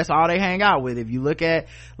online, that's all they hang out with. If you look at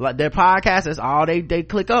like their podcast, that's all they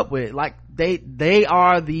click up with. Like they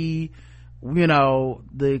are the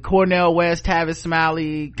the Cornel West, Tavis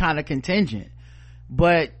Smiley kind of contingent,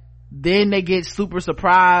 but then they get super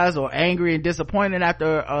surprised or angry and disappointed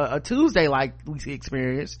after a Tuesday like we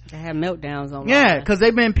experienced. They have meltdowns online. Yeah, because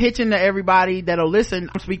they've been pitching to everybody that'll listen,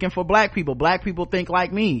 I'm speaking for black people think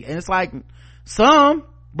like me, and it's like some,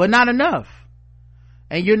 but not enough.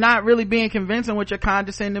 And you're not really being convincing with your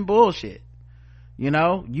condescending bullshit.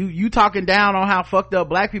 You talking down on how fucked up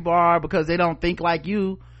black people are because they don't think like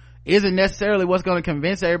you isn't necessarily what's going to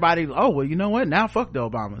convince everybody, oh, well, you know what, now fuck the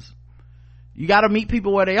Obamas. You got to meet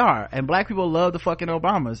people where they are, and black people love the fucking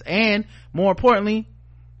Obamas, and more importantly,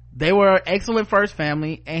 they were an excellent first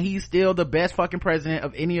family, and he's still the best fucking president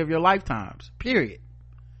of any of your lifetimes, period.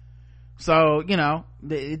 So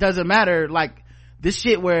it doesn't matter, like this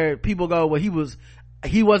shit where people go, well, he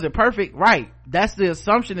wasn't perfect, right? That's the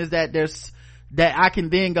assumption, is that that I can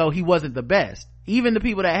then go, he wasn't the best. Even the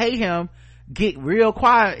people that hate him get real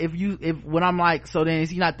quiet when I'm like, so then is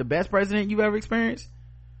he not the best president you've ever experienced?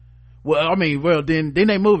 Well, I mean, then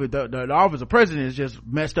they move it. The office of president is just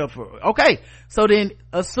messed up okay. So then,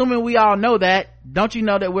 assuming we all know that, don't you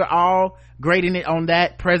know that we're all grading it on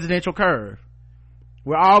that presidential curve?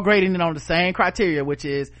 We're all grading it on the same criteria, which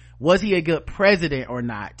is, was he a good president or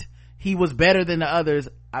not? He was better than the others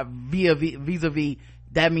vis-a-vis,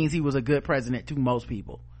 that means he was a good president to most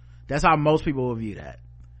people. That's how most people will view that.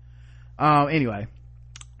 Anyway,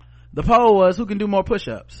 the poll was, who can do more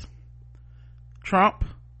push-ups? Trump,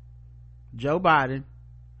 Joe Biden,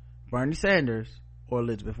 Bernie Sanders, or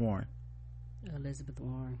Elizabeth Warren? Elizabeth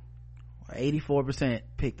Warren. 84%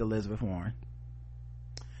 picked Elizabeth Warren.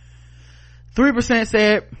 3%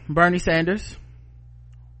 said Bernie Sanders.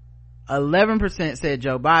 11% said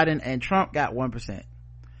Joe Biden, and Trump got 1%.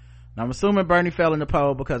 Now I'm assuming Bernie fell in the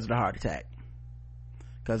poll because of the heart attack,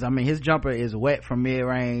 because I mean his jumper is wet from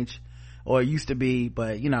mid-range, or it used to be,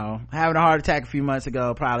 but having a heart attack a few months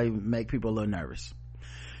ago probably make people a little nervous.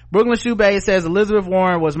 Brooklyn Shoebay says, Elizabeth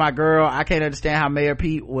Warren was my girl. I can't understand how Mayor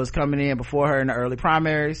Pete was coming in before her in the early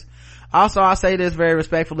primaries. Also, I say this very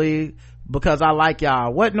respectfully because I like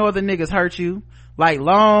y'all. What northern niggas hurt you?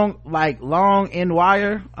 Long in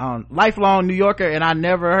wire, lifelong New Yorker, and I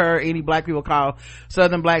never heard any black people call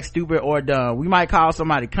southern black stupid or dumb. We might call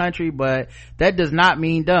somebody country, but that does not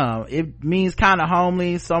mean dumb. It means kind of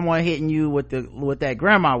homely, someone hitting you with that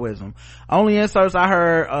grandma wisdom. Only insults I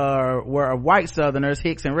heard were of white southerners,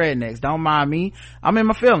 hicks, and rednecks. Don't mind me, I'm in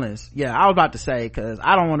my feelings. Yeah, I was about to say, because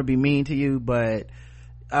I don't want to be mean to you, but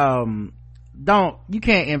you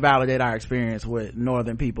can't invalidate our experience with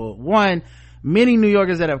northern people. One, many New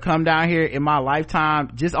Yorkers that have come down here in my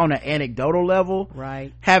lifetime, just on an anecdotal level,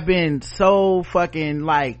 right, have been so fucking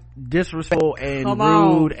like disrespectful and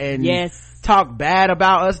rude and talk bad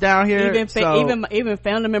about us down here. Even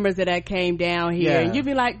family members that came down here, and you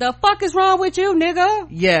be like, the fuck is wrong with you, nigga?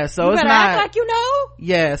 Yeah, so you it's not act like you know.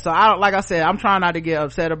 Yeah, so like I said, I'm trying not to get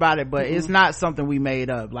upset about it, but it's not something we made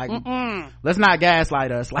up. Like, let's not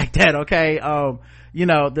gaslight us like that, okay? You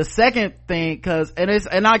know, the second thing,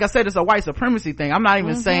 and like I said, it's a white supremacy thing. I'm not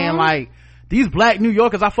even saying like these black New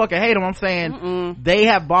Yorkers, I fucking hate them. I'm saying they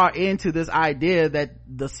have bought into this idea that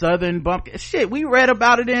the Southern bumpkin shit. We read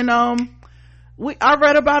about it in I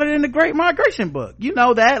read about it in the Great Migration book. You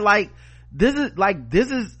know that, like, this is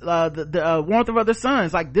the Warmth of Other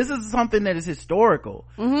Suns. Like, this is something that is historical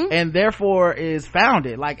and therefore is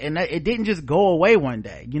founded. Like, and it didn't just go away one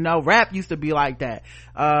day. You know, rap used to be like that.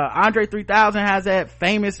 Andre 3000 has that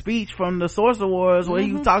famous speech from the Source Awards where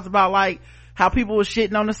he talks about like how people were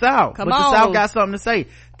shitting on the South, the South got something to say.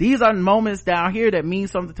 These are moments down here that mean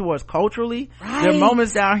something to us culturally. They're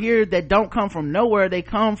moments down here that don't come from nowhere. They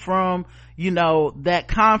come from, you know, that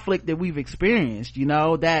conflict that we've experienced, you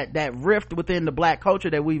know, that rift within the black culture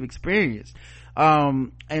that we've experienced.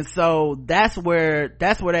 And so that's where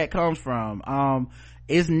that comes from.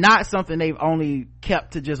 It's not something they've only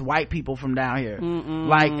kept to just white people from down here.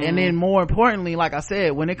 Like, and then more importantly, like I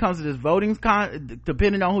said, when it comes to this voting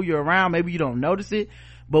depending on who you're around, maybe you don't notice it,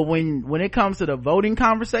 but when it comes to the voting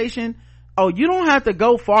conversation, you don't have to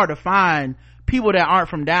go far to find people that aren't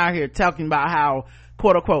from down here talking about how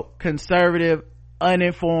quote unquote conservative,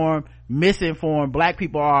 uninformed, misinformed black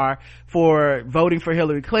people are for voting for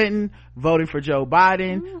Hillary Clinton, voting for Joe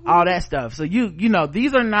Biden, all that stuff. So you know,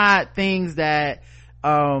 these are not things that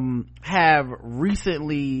have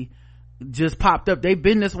recently just popped up. They've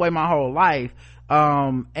been this way my whole life.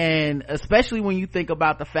 And especially when you think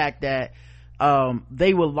about the fact that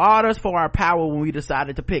they would laud us for our power when we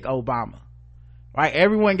decided to pick Obama, right?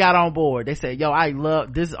 Everyone got on board. They said, yo, I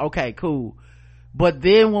love this. Okay, cool. But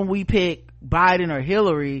then when we pick Biden or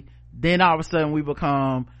Hillary, then all of a sudden we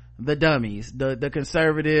become the dummies, the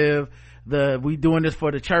conservative, we doing this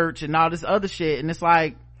for the church and all this other shit. And it's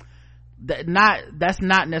like, that's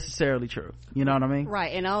not necessarily true. You know what I mean?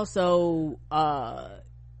 Right. And also,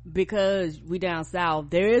 because we down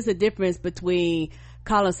south, there is a difference between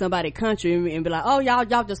calling somebody country and be like, oh,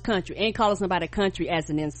 y'all just country, and calling somebody country as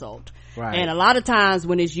an insult. Right. And a lot of times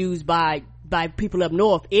when it's used by people up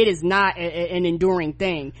north, it is not an enduring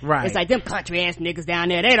thing. Right. It's like, them country ass niggas down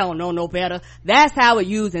there, they don't know no better. That's how it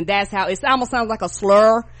used, and that's how it almost sounds like a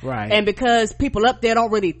slur. Right. And because people up there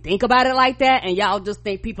don't really think about it like that, and y'all just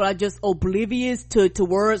think people are just oblivious to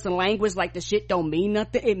words and language, like the shit don't mean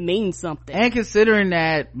nothing, it means something. And considering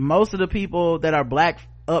that most of the people that are black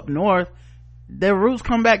up north, their roots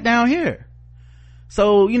come back down here.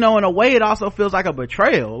 So, you know, in a way it also feels like a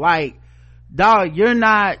betrayal. Like, dog, you're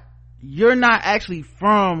not actually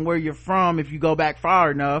from where you're from. If you go back far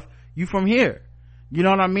enough, you from here. You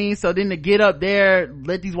know what I mean? So then to get up there,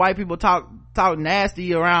 let these white people talk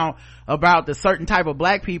nasty around about the certain type of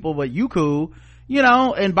black people, but you cool, you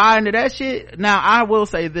know, and buy into that shit. Now, I will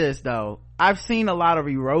say this though, I've seen a lot of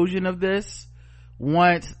erosion of this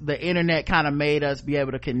once the internet kind of made us be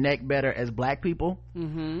able to connect better as black people.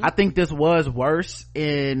 I think this was worse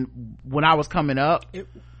when I was coming up.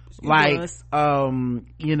 Like,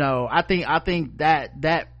 you know, I think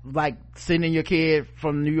that like sending your kid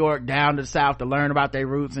from New York down to the South to learn about their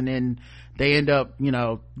roots, and then they end up, you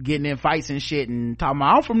know, getting in fights and shit and talking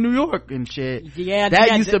about, I'm from New York and shit. Yeah.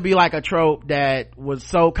 That used to be like a trope that was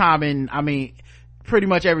so common. I mean, pretty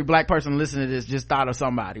much every black person listening to this just thought of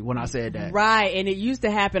somebody when I said that. Right. And it used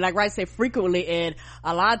to happen, like Right say, frequently, and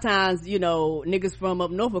a lot of times, you know, niggas from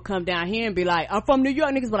up north will come down here and be like, I'm from New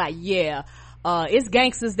York. Niggas be like, yeah, it's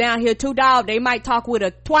gangsters down here too, dog. They might talk with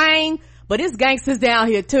a twang, but it's gangsters down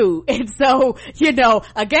here too. And so, you know,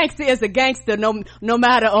 a gangster is a gangster no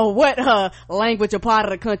matter what language or part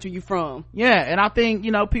of the country you from. Yeah. And I think,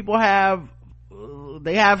 you know, people have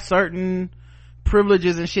certain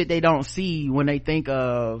privileges and shit they don't see when they think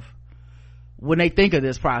of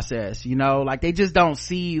this process, you know, like they just don't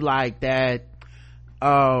see like that.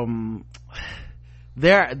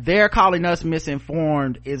 They're calling us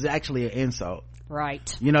misinformed is actually an insult.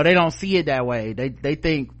 Right. You know, they don't see it that way. They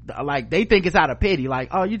think it's out of pity, like,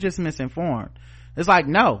 oh, you're just misinformed. It's like,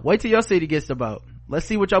 no, wait till your city gets the vote. Let's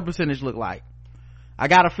see what your percentage look like. I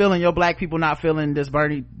got a feeling your black people not feeling this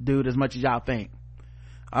Bernie dude as much as y'all think.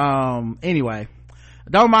 Anyway,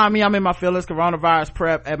 don't mind me, I'm in my feelings. Coronavirus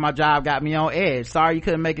prep at my job got me on edge. Sorry you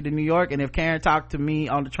couldn't make it to New York, and if Karen talked to me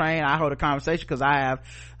on the train, I hold a conversation because I have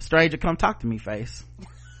a stranger come talk to me face.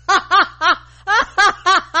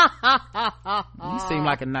 You seem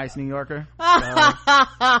like a nice New Yorker. So,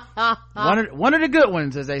 one of the good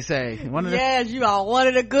ones, as they say. Yes, you are one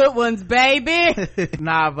of the good ones, baby.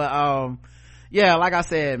 Nah, but yeah, like I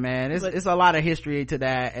said, man, it's a lot of history to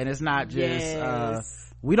that, and it's not just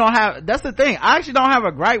we don't have, that's the thing, I actually don't have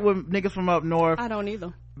a gripe with niggas from up north. I don't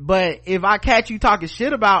either. But if I catch you talking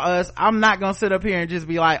shit about us, I'm not gonna sit up here and just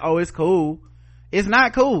be like, oh, it's cool. It's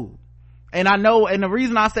not cool. And I know, and the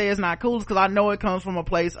reason I say it's not cool is because I know it comes from a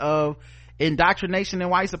place of indoctrination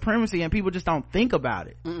and white supremacy, and people just don't think about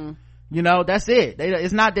it. You know, that's it.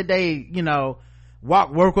 It's not that they, you know,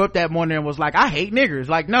 woke up that morning and was like, I hate niggers.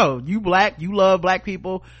 Like, no, you black, you love black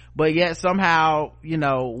people, but yet somehow, you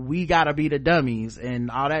know, we gotta be the dummies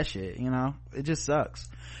and all that shit, you know. It just sucks.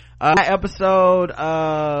 Episode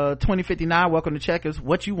 2059, welcome to Checkers.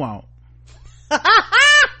 What you want?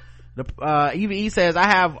 Eva E says, I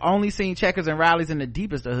have only seen Checkers and Rallies in the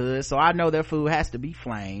deepest of hoods, so I know their food has to be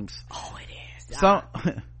flames. Oh, it is. So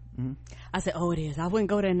I said, oh, it is. I wouldn't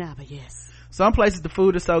go there now, but yes. Some places the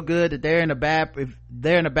food is so good that they're in a bad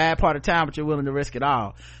part of town, but you're willing to risk it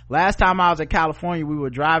all. Last time I was in California, we were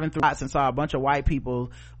driving through lots and saw a bunch of white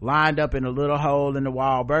people lined up in a little hole in the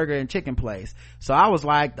wall burger and chicken place. So I was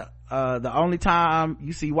like, the only time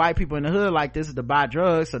you see white people in the hood like this is to buy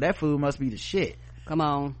drugs, so that food must be the shit. Come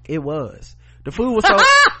on. It was. The food was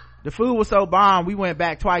so bomb, we went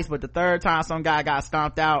back twice, but the third time some guy got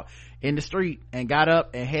stomped out in the street and got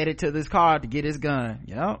up and headed to this car to get his gun.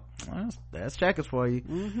 Yep, well, that's Checkers for you.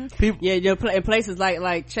 People, in places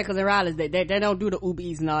like Checkers and Rallies, they don't do the Uber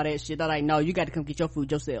Eats and all that shit. They're like, no, you got to come get your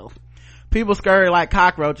food yourself. People scurry like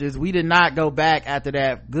cockroaches. We did not go back after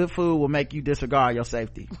that. Good food will make you disregard your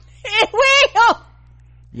safety. It will.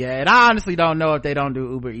 Yeah, and I honestly don't know if they don't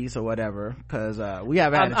do Uber Eats or whatever, because we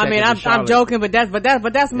haven't had I mean, I'm joking, but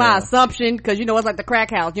that's my assumption, because you know it's like the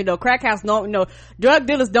crack house. You know, crack house don't, you know, drug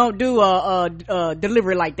dealers don't do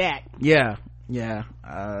delivery like that. Yeah.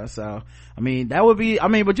 So I mean, that would be, I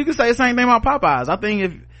mean, but you can say the same thing about Popeyes. I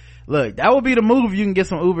think that would be the move if you can get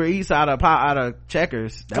some Uber Eats out of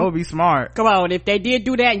Checkers. That would be smart. Come on, if they did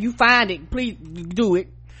do that and you find it, please do it.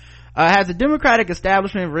 Has the Democratic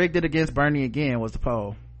establishment rigged it against Bernie again, was the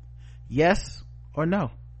poll. Yes or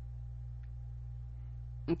no?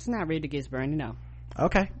 It's not rigged against Bernie, no.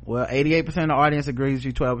 Okay, well, 88% of the audience agrees with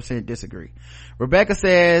you, 12% disagree. Rebecca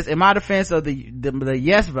says, in my defense of the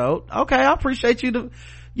yes vote, okay, I appreciate you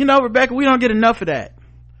you know, Rebecca, we don't get enough of that.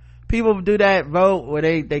 People do that vote where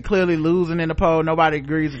they clearly losing in the poll, nobody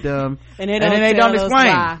agrees with them, and then they don't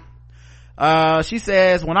explain. She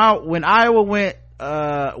says, when Iowa went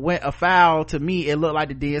afoul, to me it looked like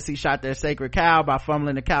the DNC shot their sacred cow by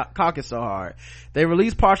fumbling the caucus so hard. They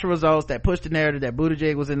released partial results that pushed the narrative that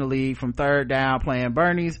Buttigieg was in the lead from third down, playing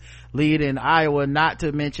Bernie's lead in Iowa, not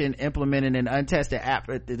to mention implementing an untested app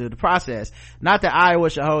to the process. Not that Iowa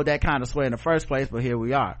should hold that kind of sway in the first place, but here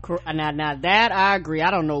we are. Now that I agree.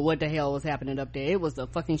 I don't know what the hell was happening up there. It was a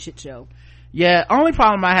fucking shit show. Yeah, only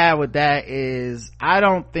problem I have with that is I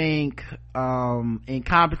don't think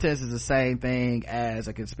incompetence is the same thing as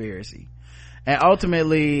a conspiracy, and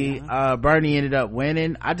ultimately Bernie ended up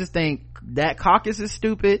winning. I just think that caucus is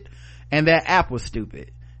stupid and that app was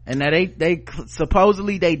stupid, and that they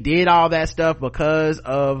supposedly they did all that stuff because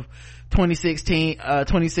of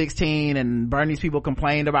 2016 and Bernie's people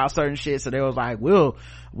complained about certain shit, so they was like, we'll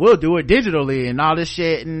do it digitally and all this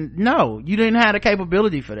shit. And no, you didn't have the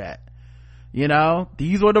capability for that. You know,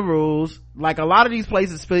 these were the rules. Like, a lot of these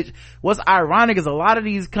places switch. What's ironic is a lot of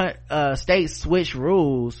these states switch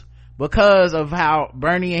rules because of how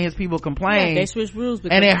Bernie and his people complained. Yeah, they switched rules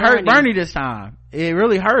because and it hurt Bernie this time. It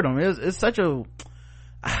really hurt him. It's such a,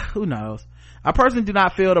 who knows. I personally do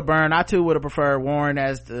not feel the burn. I too would have preferred Warren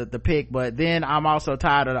as the pick, but then I'm also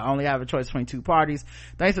tired of only having a choice between two parties.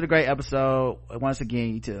 Thanks for the great episode once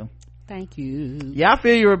again, you too. Thank you. Yeah, I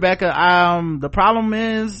feel you, Rebecca. The problem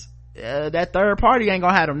is that third party ain't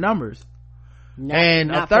gonna have them numbers.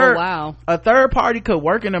 Not a third party could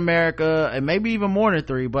work in America, and maybe even more than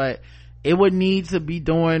three, but it would need to be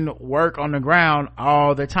doing work on the ground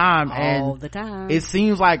all the time. It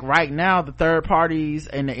seems like right now the third parties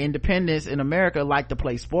and the independents in America like to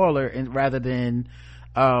play spoiler and rather than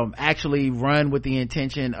actually run with the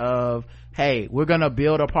intention of, hey, we're gonna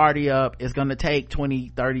build a party up, it's gonna take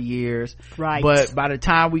 20-30 years, right? But by the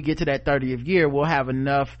time we get to that 30th year, we'll have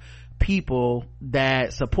enough people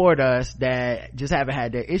that support us that just haven't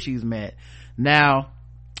had their issues met. Now,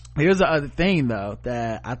 here's the other thing though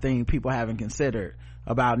that I think people haven't considered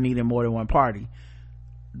about needing more than one party.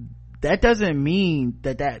 That doesn't mean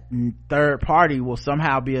that third party will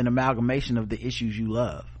somehow be an amalgamation of the issues you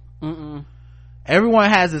love. everyone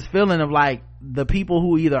has this feeling of like the people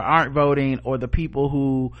who either aren't voting or the people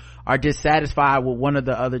who are dissatisfied with one of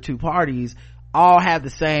the other two parties all have the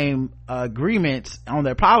same agreements on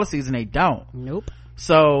their policies, and they don't. Nope.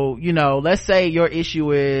 So, you know, let's say your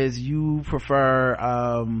issue is you prefer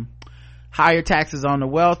higher taxes on the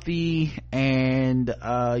wealthy, and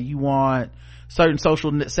you want certain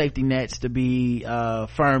social safety nets to be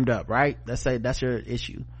firmed up, right? Let's say that's your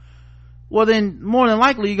issue. Well, then more than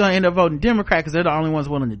likely you're going to end up voting Democrat because they're the only ones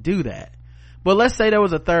willing to do that. But let's say there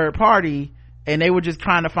was a third party and they were just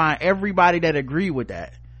trying to find everybody that agreed with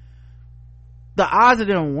that. The odds of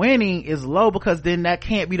them winning is low, because then that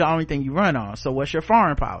can't be the only thing you run on. So what's your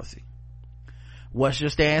foreign policy? What's your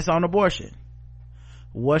stance on abortion?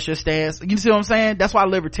 What's your stance? You see what I'm saying? That's why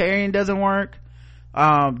libertarian doesn't work.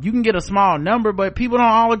 You can get a small number, but people don't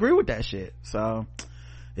all agree with that shit. So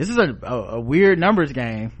this is a weird numbers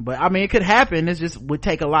game, but I mean, it could happen. It just would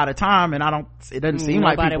take a lot of time, and it doesn't seem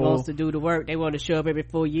like nobody people wants to do the work. They want to show up every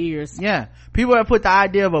 4 years. Yeah, people have put the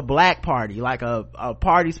idea of a black party, like a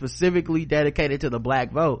party specifically dedicated to the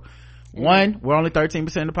black vote. One, we're only 13%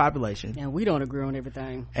 of the population, and we don't agree on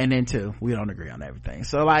everything. And then two, we don't agree on everything.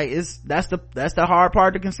 So like, that's the hard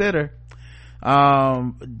part to consider.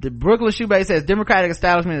 The Brooklyn Shoebase says Democratic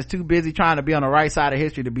establishment is too busy trying to be on the right side of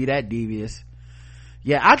history to be that devious.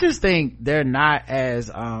 Yeah, I just think they're not as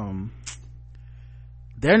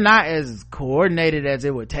coordinated as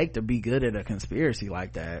it would take to be good at a conspiracy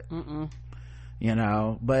like that. You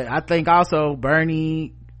know, but I think also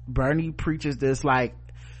Bernie preaches this, like,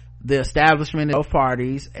 the establishment of both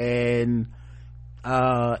parties, and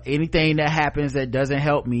anything that happens that doesn't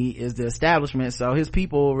help me is the establishment. So his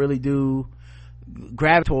people really do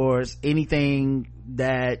gravitate towards anything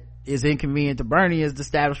that is inconvenient to Bernie is the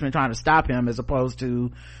establishment trying to stop him, as opposed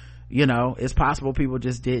to, you know, it's possible people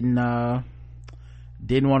just didn't want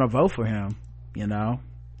to vote for him, you know.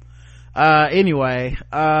 Anyway,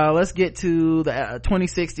 let's get to the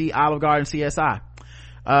 2060 Olive Garden CSI.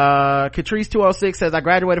 Catrice 206 says, I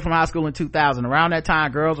graduated from high school in 2000. Around that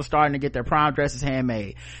time, girls were starting to get their prom dresses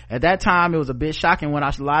handmade. At that time, it was a bit shocking when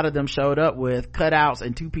a lot of them showed up with cutouts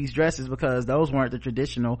and two-piece dresses, because those weren't the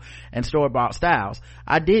traditional and store-bought styles.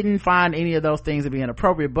 I didn't find any of those things to be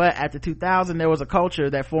inappropriate, but after 2000, there was a culture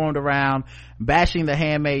that formed around bashing the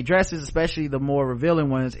handmade dresses, especially the more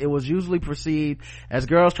revealing ones. It was usually perceived as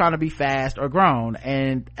girls trying to be fast or grown,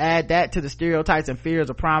 and add that to the stereotypes and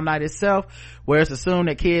fears of prom night itself, where it's assumed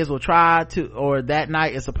that kids will try to, or that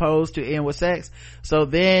night is supposed to end with sex. So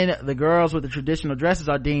then the girls with the traditional dresses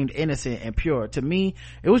are deemed innocent and pure. To me,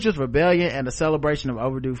 it was just rebellion and a celebration of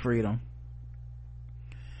overdue freedom.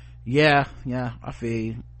 Yeah, I feel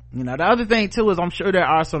you. You know, the other thing too is, I'm sure there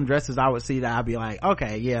are some dresses I would see that I'd be like,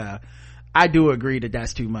 okay, yeah, I do agree that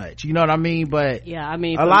that's too much. You know what I mean? But yeah, I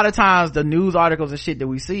mean, a lot of times the news articles and shit that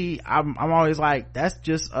we see, I'm always like, that's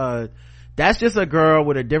just a girl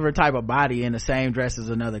with a different type of body in the same dress as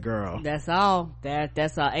another girl. That's all.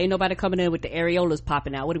 That's all. Ain't nobody coming in with the areolas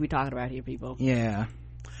popping out. What are we talking about here, people? Yeah.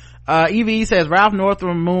 EVE says Ralph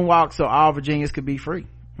Northam moonwalked so all Virginians could be free.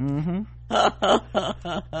 The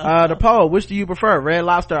poll, which do you prefer, Red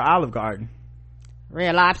Lobster or Olive Garden?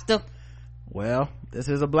 Red Lobster. Well, this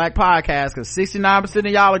is a black podcast, because 69% of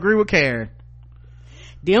y'all agree with Karen.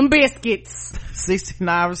 Them biscuits.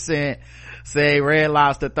 69% say Red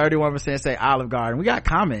Lobster, 31% say Olive Garden. We got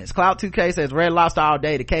comments. Cloud2K says Red Lobster all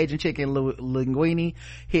day. The Cajun chicken linguine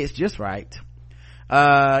hits just right.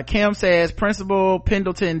 Kim says Principal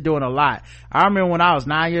Pendleton doing a lot. I remember when I was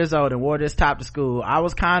 9 years old and wore this top to school. It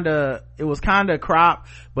was kind of cropped,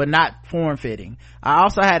 but not form fitting. I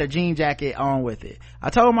also had a jean jacket on with it. I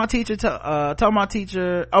told my teacher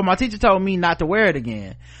my teacher told me not to wear it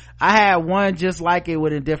again. I had one just like it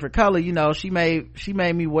with a different color. You know, she made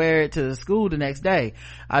me wear it to school the next day.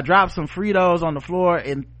 I dropped some Fritos on the floor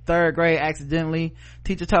in 3rd grade accidentally.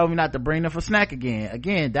 Teacher told me not to bring them for snack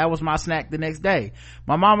again. That was my snack the next day.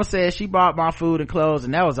 My mama said she bought my food and clothes,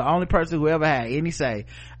 and that was the only person who ever had any say.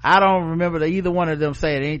 I don't remember that either one of them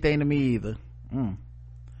said anything to me either.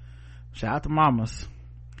 Shout out to mamas.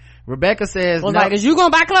 Rebecca says, is you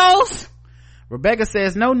gonna buy clothes? Rebecca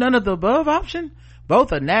says, no, none of the above option.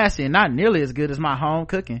 Both are nasty and not nearly as good as my home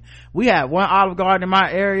cooking. We have one Olive Garden in my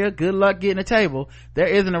area. Good luck getting a table. There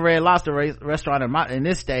isn't a Red Lobster restaurant in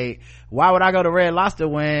this state. Why would I go to Red Lobster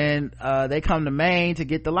when they come to Maine to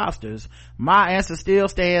get the lobsters? My answer still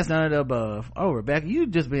stands, none of the above. Oh, Rebecca, you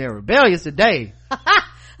just being rebellious today.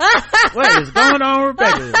 What is going on,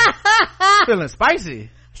 Rebecca? Feeling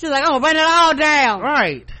spicy. She's like, I'm gonna burn it all down.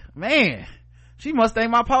 Right, man. She must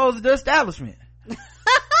think my pose is the establishment.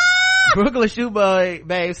 Brooklyn Shoe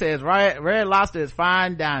Babe says, Red Lobster is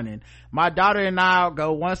fine dining. My daughter and I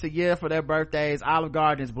go once a year for their birthdays. Olive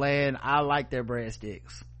Garden is bland. I like their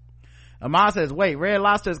breadsticks. Amon says, wait, Red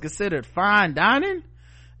Lobster is considered fine dining?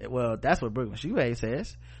 Well, that's what Brooklyn Shoe Babe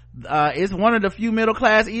says. It's one of the few middle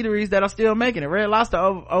class eateries that are still making it. Red Lobster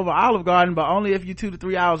over Olive Garden, but only if you're 2 to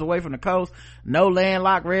 3 hours away from the coast. No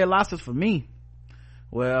landlocked Red Lobsters for me.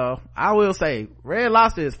 Well, I will say Red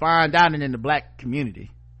Lobster is fine dining in the black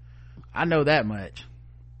community. I know that much.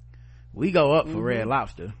 We go up for Red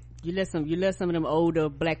Lobster. You let some of them older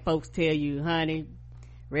black folks tell you, honey,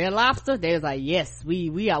 Red Lobster, they was like, yes,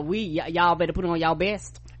 y'all better put on y'all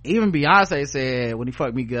best. Even Beyonce said, when he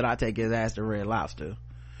fucked me good, I take his ass to Red Lobster.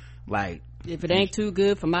 Like, if it ain't too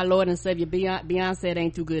good for my Lord and Savior Beyonce, it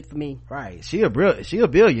ain't too good for me. Right. She a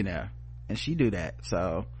billionaire, and she do that,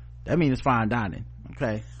 so that means it's fine dining.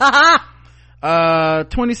 Okay.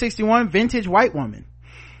 2061 vintage white woman.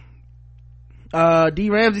 D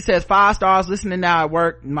Ramsey says 5 stars, listening now at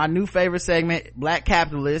work. My new favorite segment, Black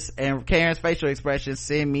Capitalists, and Karen's facial expressions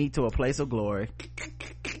send me to a place of glory.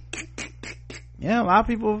 Yeah, a lot of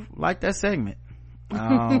people like that segment.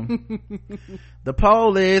 The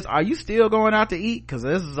poll is, are you still going out to eat? Because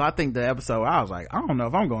this is, I think, the episode where I was like, I don't know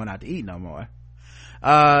if I'm going out to eat no more.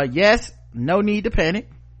 Yes, no need to panic.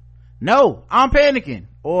 No, I'm panicking.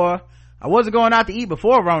 Or I wasn't going out to eat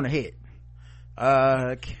before Rona hit.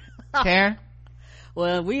 Karen?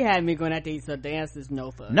 Well, we had me going out to eat, so the answer is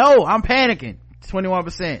no for us. No, I'm panicking.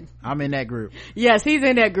 21%. I'm in that group. Yes, he's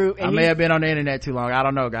in that group. And I may have been on the internet too long. I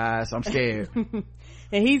don't know, guys. I'm scared.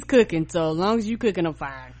 And he's cooking, so as long as you cooking, I'm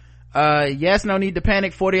fine. Yes, no need to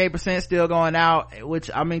panic. 48% still going out, which,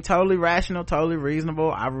 I mean, totally rational, totally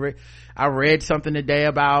reasonable. I read something today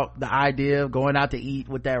about the idea of going out to eat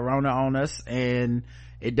with that Rona on us, and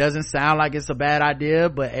it doesn't sound like it's a bad idea,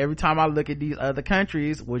 but every time I look at these other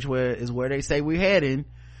countries, which is where they say we're heading,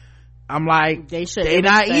 I'm like, they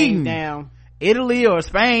not eating. Down. Italy or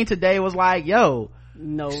Spain today was like, yo,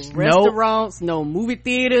 no restaurants, no movie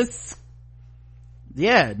theaters.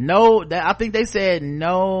 Yeah, no, I think they said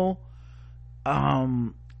no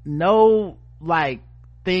like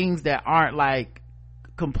things that aren't like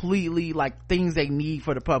completely like things they need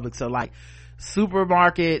for the public. So like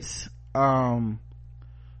supermarkets,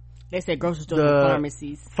 they said grocery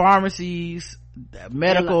stores, pharmacies,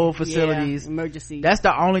 medical facilities, emergency. That's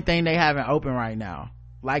the only thing they haven't open right now.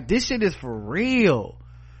 Like, this shit is for real.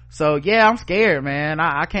 So yeah, I'm scared, man.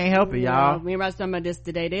 I can't help it, y'all. Me and I was talking about this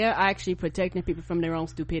today. They're actually protecting people from their own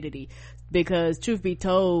stupidity, because truth be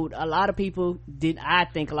told, a lot of people didn't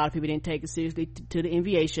take it seriously to the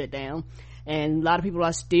NBA shutdown, and a lot of people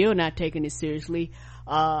are still not taking it seriously.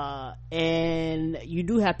 And you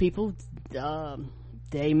do have people,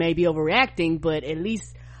 they may be overreacting, but at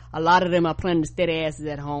least a lot of them are playing the steady asses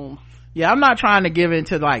at home. Yeah, I'm not trying to give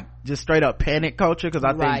into like just straight up panic culture, because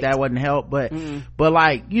I think that wouldn't help, but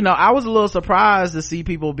like, you know, I was a little surprised to see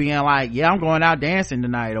people being like, yeah, I'm going out dancing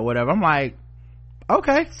tonight or whatever. I'm like,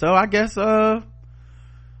 okay, so I guess I'm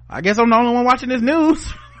the only one watching this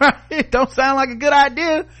news. It don't sound like a good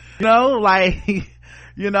idea, you know, like,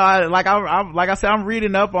 you know, like I said, I'm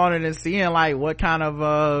reading up on it and seeing like what kind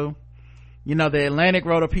of you know, the Atlantic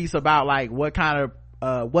wrote a piece about like what kind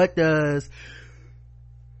of what does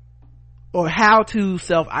or how to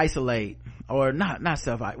self-isolate, or not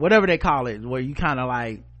whatever they call it, where you kind of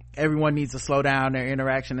like everyone needs to slow down their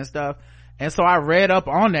interaction and stuff. And so I read up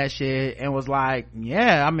on that shit and was like,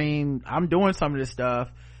 yeah, I mean, I'm doing some of this stuff,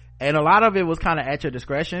 and a lot of it was kind of at your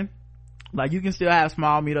discretion. Like, you can still have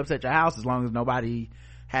small meetups at your house as long as nobody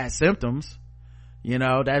has symptoms, you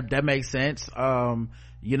know, that makes sense.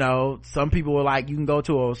 You know, some people were like, you can go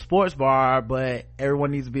to a sports bar, but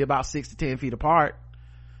everyone needs to be about 6 to 10 feet apart.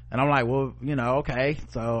 And I'm like, well, you know, okay,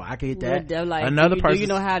 so I can get that. Like, another person, do you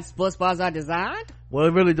know how sports bars are designed? Well,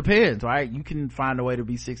 it really depends, right? You can find a way to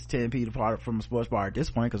be 6 to 10 feet apart from a sports bar at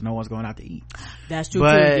this point, because no one's going out to eat. That's true, too.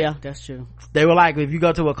 Yeah, that's true. They were like, if you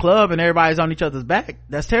go to a club and everybody's on each other's back,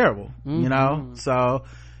 that's terrible, you know? So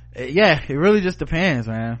yeah, it really just depends,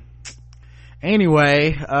 man.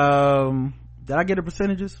 Anyway, did I get the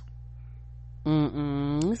percentages? I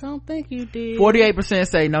don't think you did. 48%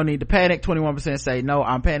 say no need to panic, 21% say no,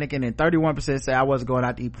 I'm panicking, and 31% say I wasn't going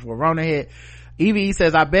out to eat before Rona hit. Evie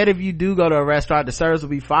says, I bet if you do go to a restaurant, the servers will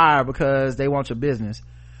be fired because they want your business.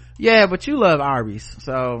 Yeah, but you love Arby's,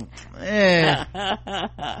 so you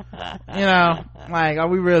know, like, are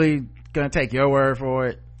we really gonna take your word for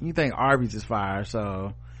it? You think Arby's is fire,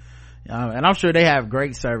 so and I'm sure they have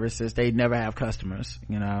great services. They never have customers,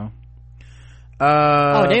 you know.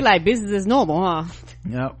 They like business as normal, huh?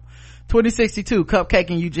 Yep. 2062 Cupcake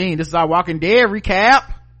in Eugene. This is our Walking Dead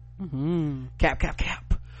recap.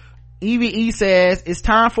 Cap. EVE says it's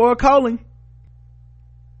time for a colon.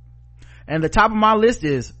 And the top of my list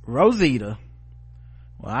is Rosita.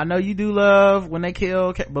 Well, I know you do love when they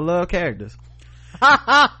kill beloved characters.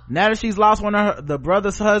 Now that she's lost one of the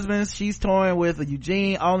brother's husbands, she's toying with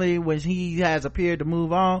Eugene only when he has appeared to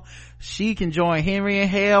move on. She can join Henry in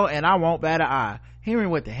hell, and I won't bat an eye. Henry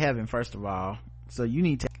went to heaven, first of all, so you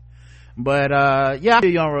need to. But yeah, I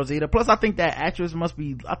feel you on Rosita. Plus, I think that actress I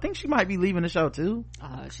think she might be leaving the show too.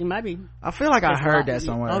 She might be. I feel like I heard that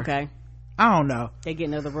somewhere. Okay, I don't know. They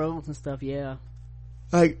getting other roles and stuff. Yeah.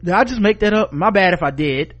 Like, did I just make that up? My bad if I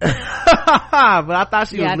did. But I thought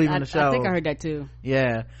she was leaving the show. I think I heard that too.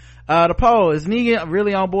 Yeah. The poll, is Negan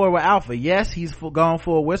really on board with Alpha? Yes, he's gone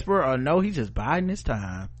full Whisperer, or no, he's just biding his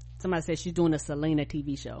time. Somebody said she's doing a Selena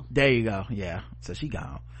TV show. There you go. Yeah. So she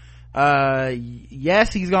gone.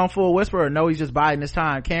 Yes, he's gone full Whisperer, or no, he's just biding his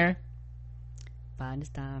time. Karen? Biding his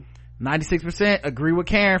time. 96% agree with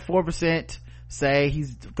Karen. 4% say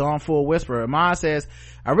he's gone full Whisperer. Mine says,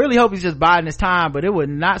 I really hope he's just biding his time, but it would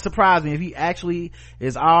not surprise me if he actually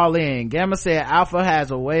is all in. Gamma said Alpha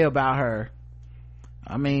has a way about her.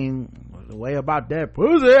 I mean, the way about that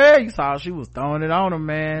pussy. You saw she was throwing it on him,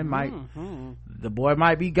 man. The boy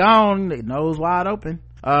might be gone. The nose wide open.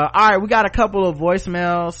 All right, we got a couple of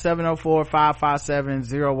voicemails.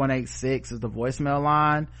 704-557-0186 is the voicemail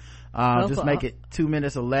line. Just make it 2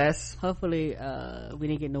 minutes or less. Hopefully we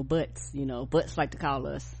didn't get no butts. Butts like to call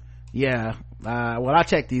us. Yeah. Well, I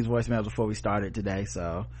checked these voicemails before we started today,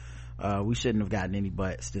 so we shouldn't have gotten any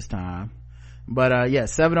butts this time. But yeah,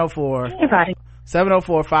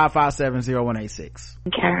 704-557-0186.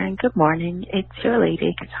 Karen, good morning. It's your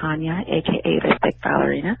lady, Katanya, aka the Thick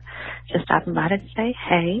Ballerina. Just stopping by to say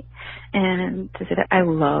hey, and to say that I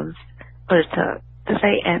love, or to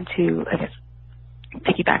say and to, I guess,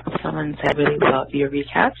 piggyback with someone said, I really love your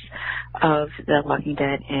recaps of The Walking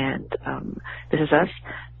Dead and This Is Us.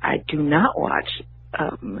 I do not watch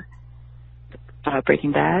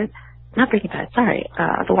Breaking Bad. Not Breaking Bad, sorry.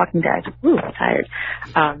 The Walking Dead. Ooh, I'm tired.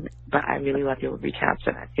 But I really love your recaps,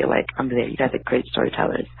 and I feel like you guys are great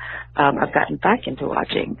storytellers. I've gotten back into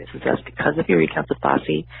watching This Is Us because of your recaps with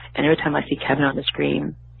Bossy, and every time I see Kevin on the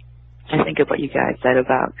screen, I think of what you guys said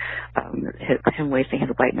about him wasting his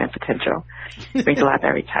white man potential. It brings a laugh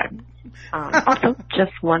every time. Also,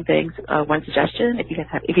 just one thing, one suggestion. If you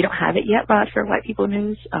don't have it yet, Rod, for White People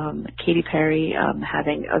News, Katy Perry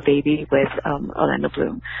having a baby with Orlando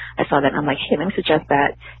Bloom. I saw that and I'm like, hey, let me suggest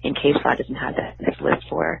that in case Rod doesn't have that in his list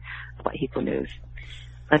for White People News.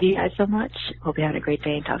 Love you guys so much. Hope you're having a great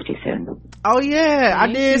day and talk to you soon. Oh yeah, I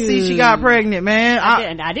did see she got pregnant, man.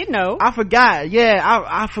 I didn't know. I forgot. Yeah,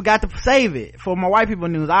 I forgot to save it for my White People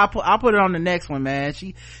News. I'll put it on the next one, man.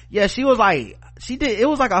 She was like, it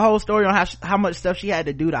was like a whole story on how much stuff she had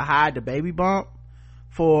to do to hide the baby bump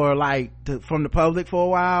from the public for a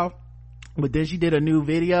while. But then she did a new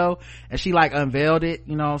video and she like unveiled it,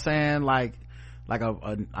 you know what I'm saying? Like a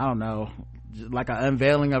I don't know, like an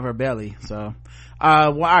unveiling of her belly. So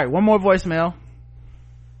well, all right, one more voicemail.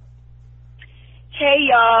 Hey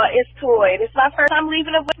y'all, it's Toy. This is my first time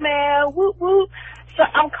leaving a voicemail. Whoop whoop. So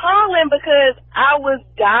I'm calling because I was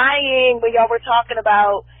dying when y'all were talking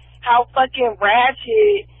about how fucking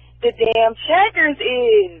ratchet the damn Checkers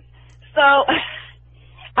is. So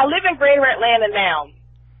I live in Greater Atlanta now.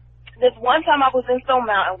 This one time I was in Stone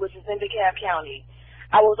Mountain, which is in DeKalb County.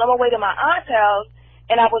 I was on my way to my aunt's house,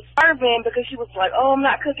 and I was starving because she was like, oh, I'm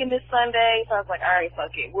not cooking this Sunday. So I was like, all right,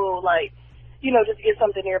 fuck it. We'll, just get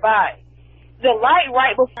something nearby. The light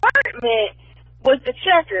right before apartment was the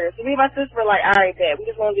Checkers. And me and my sister were like, all right, bet. We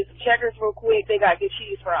just want to get some Checkers real quick. They got good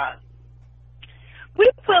cheese fries. We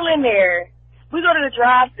pull in there. We go to the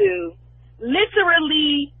drive-thru.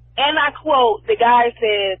 Literally, and I quote, the guy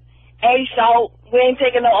says, hey, Shalt, we ain't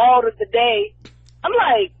taking no orders today. I'm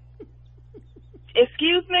like,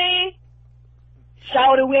 excuse me?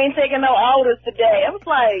 Shouted, we ain't taking no orders today. I was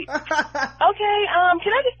like, okay,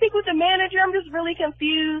 can I just speak with the manager? I'm just really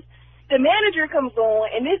confused. The manager comes on,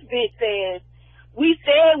 and this bitch says, we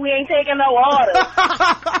said we ain't taking no orders.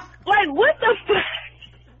 Like, what the fuck?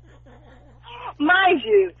 Mind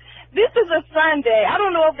you, this is a Sunday. I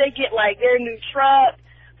don't know if they get, their new truck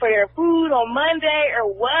for their food on Monday or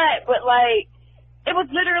what, but, it was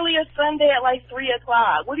literally a Sunday at, 3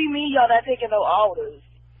 o'clock. What do you mean y'all not taking no orders?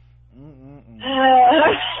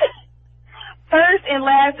 First and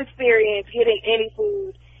last experience getting any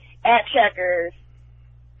food at Checkers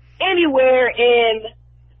anywhere in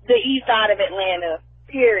the east side of Atlanta,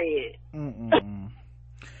 period.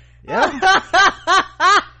 Yeah.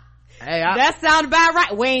 Hey, that sounds about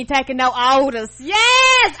right. We ain't taking no orders.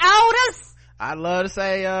 Yes, orders. I'd love to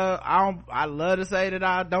say I'd love to say that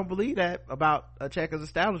I don't believe that about a Checkers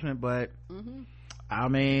establishment, but I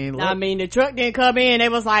mean, look, the truck didn't come in. They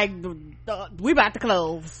was like, we about to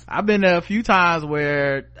close. I've been there a few times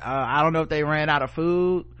where I don't know if they ran out of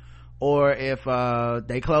food or if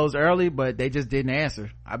they closed early, but they just didn't answer.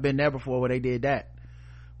 I've been there before where they did that,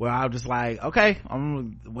 where I was just like, okay,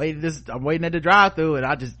 I'm waiting at the drive-through,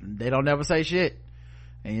 and they don't never say shit,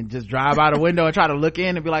 and just drive out the window and try to look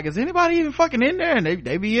in and be like, is anybody even fucking in there? And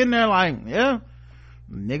they be in there like, yeah,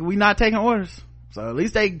 nigga, we not taking orders. So at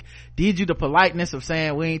least they did you the politeness of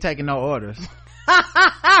saying we ain't taking no orders.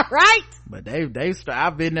 Right? But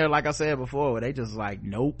I've been there, like I said before, where they just like,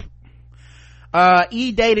 nope.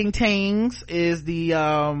 E-Dating Tings is the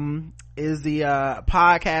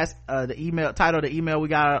podcast, the email title, the email we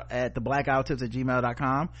got at the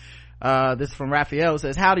blackouttips@gmail.com. This is from Raphael. It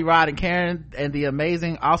says, howdy Rod and Karen and the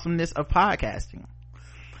amazing awesomeness of podcasting.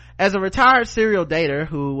 As a retired serial dater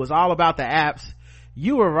who was all about the apps,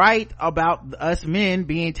 you were right about us men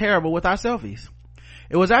being terrible with our selfies.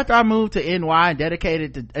 It was after I moved to NY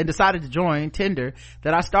and decided to join Tinder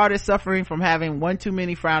that I started suffering from having one too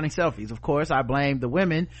many frowning selfies. Of course, I blamed the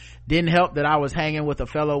women. Didn't help that I was hanging with a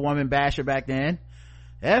fellow woman basher back then.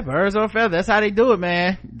 Yeah, birds of a feather. That's how they do it,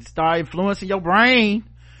 man. Start influencing your brain.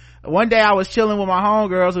 One day I was chilling with my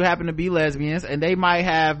homegirls who happen to be lesbians, and they might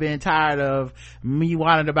have been tired of me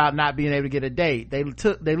whining about not being able to get a date. They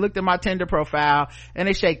looked at my Tinder profile and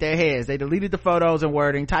they shake their heads. They deleted the photos and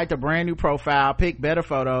wording, typed a brand new profile, picked better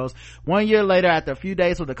photos. 1 year later, after a few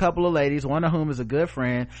days with a couple of ladies, one of whom is a good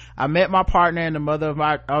friend, I met my partner and the mother of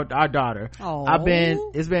our daughter.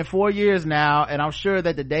 Aww. It's been 4 years now, and I'm sure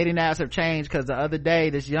that the dating apps have changed, because the other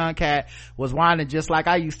day this young cat was whining just like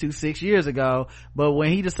I used to 6 years ago, but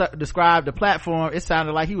when he described the platform, it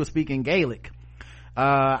sounded like he was speaking Gaelic.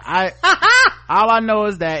 All I know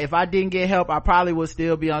is that if I didn't get help, I probably would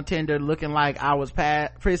still be on Tinder looking like I was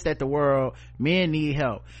pissed at the world. Men need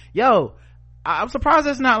help. Yo, I'm surprised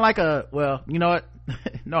it's not like well, you know what?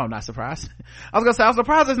 No, I'm not surprised. I was gonna say, I'm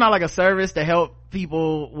surprised it's not like a service to help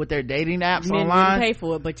people with their dating apps Men online. wouldn't pay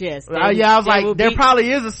for it, but yes. Yeah, I was like, there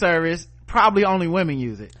probably is a service. Probably only women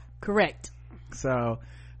use it. Correct. So,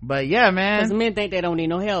 but yeah, man. Because men think they don't need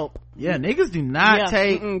no help. Yeah, niggas do not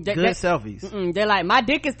take good selfies. They're like, my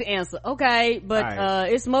dick is the answer. Okay, but right.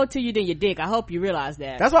 It's more to you than your dick. I hope you realize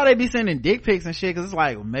that. That's why they be sending dick pics and shit, because it's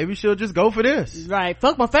like, maybe she'll just go for this. Right.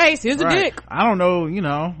 Fuck my face. Here's a dick. I don't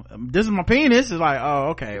know, this is my penis. It's like,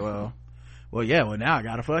 oh, okay, well yeah, well now I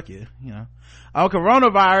gotta fuck you, On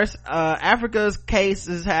coronavirus, Africa's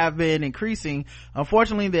cases have been increasing.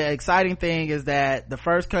 Unfortunately, the exciting thing is that the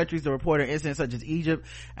first countries to report an incident such as Egypt,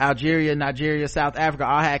 Algeria, Nigeria, South Africa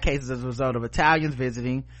all had cases as a result of Italians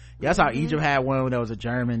visiting. That's how Egypt had one when there was a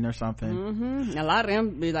German or something. A lot of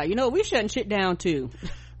them be like, we shutting shit down too.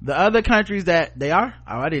 The other countries that they are?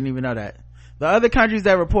 Oh, I didn't even know that. The other countries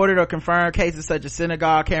that reported or confirmed cases such as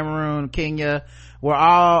Senegal, Cameroon, Kenya were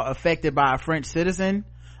all affected by a French citizen.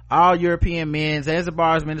 All European men.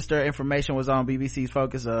 Zanzibar's Minister of Information was on BBC's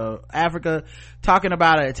Focus of Africa, talking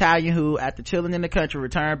about an Italian who, after chilling in the country,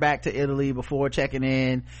 returned back to Italy before checking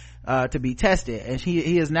in to be tested, and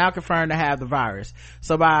he is now confirmed to have the virus.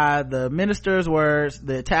 So by the minister's words,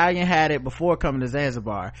 the Italian had it before coming to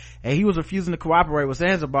Zanzibar, and he was refusing to cooperate with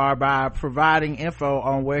Zanzibar by providing info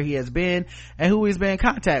on where he has been and who he's been in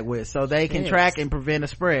contact with, so they can track and prevent a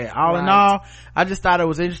spread. All in all, I just thought it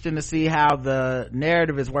was interesting to see how the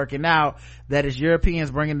narrative is working out, that it's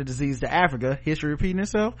Europeans bringing the disease to Africa. History repeating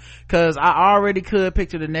itself, because I already could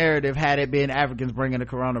picture the narrative had it been Africans bringing the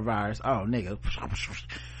coronavirus. Oh nigga,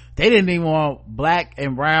 they didn't even want black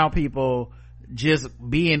and brown people just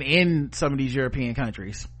being in some of these European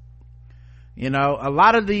countries. A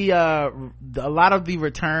lot of the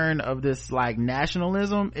return of this like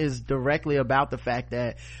nationalism is directly about the fact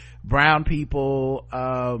that brown people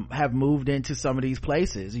have moved into some of these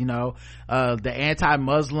places. The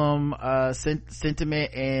anti-Muslim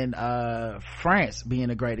sentiment in France being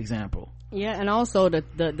a great example. Yeah, and also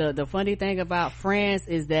the funny thing about France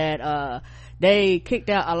is that they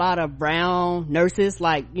kicked out a lot of brown nurses,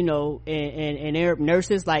 like, and Arab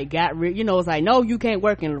nurses, like, got rid, it's like, no, you can't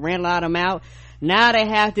work, and ran a lot of them out. Now they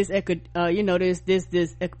have this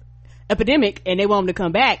this epidemic, and they want them to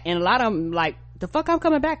come back, and a lot of them like, the fuck I'm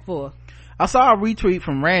coming back for? I saw a retweet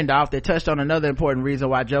from Randolph that touched on another important reason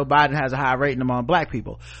why Joe Biden has a high rating among black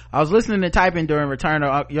people. I was listening to typing during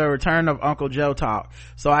your return of Uncle Joe talk,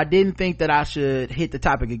 so I didn't think that I should hit the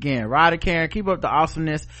topic again. Rod and Karen, keep up the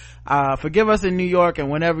awesomeness. Forgive us in New York, and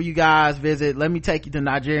whenever you guys visit, let me take you to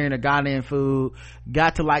Nigerian or Ghanaian food.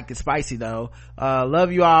 Got to like it spicy though.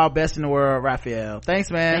 Love you all. Best in the world, Raphael. Thanks,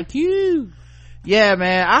 man. Thank you. Yeah,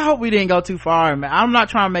 man, I hope we didn't go too far, man. I'm not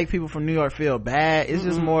trying to make people from New York feel bad. It's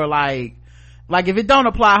just more like if it don't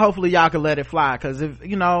apply, hopefully y'all can let it fly, because if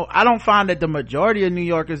I don't find that the majority of New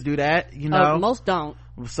Yorkers do that. Most don't.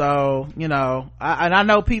 So I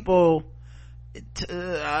know people,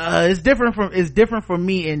 it's different from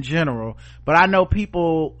me in general, but I know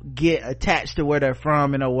people get attached to where they're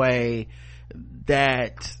from in a way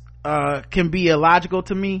that can be illogical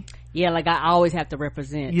to me. Yeah, like I always have to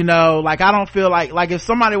represent. I don't feel like if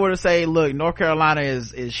somebody were to say, look, North Carolina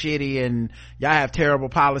is shitty and y'all have terrible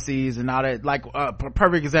policies and all that, like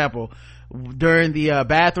perfect example, during the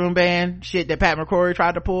bathroom ban shit that Pat McCrory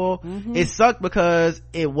tried to pull, it sucked because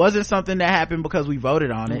it wasn't something that happened because we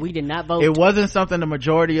voted on it. We did not vote. It wasn't something the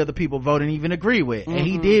majority of the people voting even agree with, and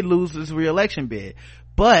he did lose his re-election bid.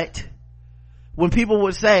 But when people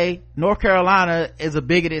would say North Carolina is a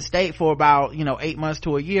bigoted state for about 8 months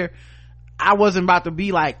to a year, I wasn't about to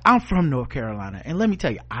be like, I'm from North Carolina and let me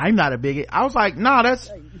tell you, I'm not a bigot. I was like, no, that's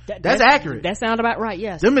accurate. That sounds about right.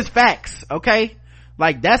 Yes, them is facts. Okay,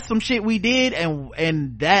 like that's some shit we did,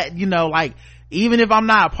 and that even if I'm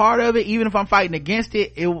not a part of it, even if I'm fighting against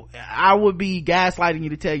it, I would be gaslighting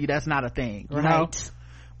you to tell you that's not a thing. Right.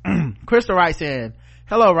 Crystal writes in,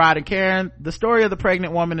 hello Rod and Karen, the story of the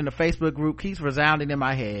pregnant woman in the Facebook group keeps resounding in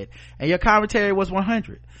my head, and your commentary was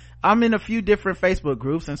 100. I'm in a few different Facebook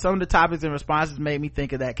groups, and some of the topics and responses made me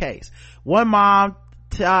think of that case. One mom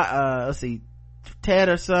said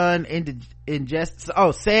her son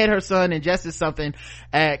ingested something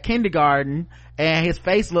at kindergarten, and his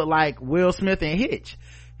face looked like Will Smith in Hitch.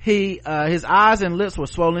 His eyes and lips were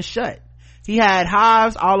swollen shut. He had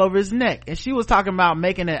hives all over his neck, and she was talking about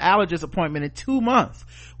making an allergist appointment in 2 months.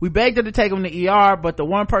 We begged her to take him to ER, but the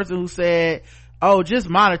one person who said, oh, just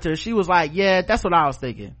monitor, she was like, yeah, that's what I was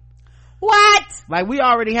thinking. What? Like, we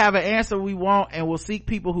already have an answer we want, and we'll seek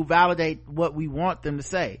people who validate what we want them to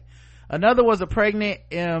say. Another was a pregnant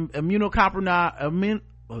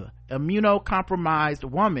immunocompromised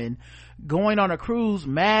woman going on a cruise,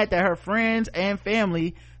 mad that her friends and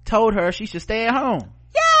family told her she should stay at home.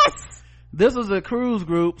 Yes! This was a cruise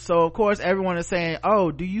group, so of course everyone is saying,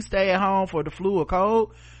 oh, do you stay at home for the flu or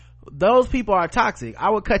cold? Those people are toxic. I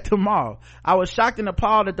would cut them off. I was shocked and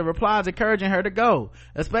appalled at the replies encouraging her to go,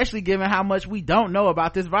 especially given how much we don't know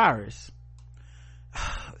about this virus.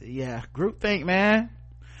 Yeah, groupthink, man.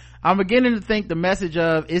 I'm beginning to think the message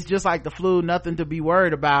of it's just like the flu, nothing to be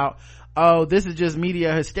worried about, oh, this is just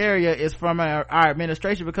media hysteria, is from our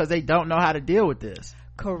administration because they don't know how to deal with this.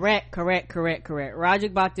 Correct. Roger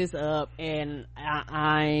brought this up, and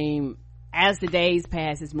I'm as the days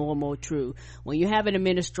pass, it's more and more true. When you have an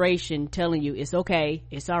administration telling you it's okay,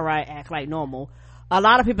 it's all right, act like normal, a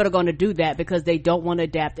lot of people are going to do that because they don't want to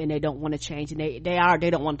adapt and they don't want to change, and they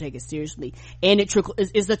don't want to take it seriously, and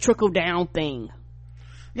it's a trickle down thing.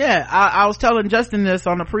 Yeah, I was telling Justin this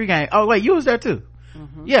on the pregame. Oh wait, you was there too.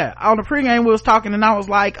 Yeah, on the pregame we was talking, and I was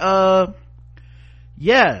like,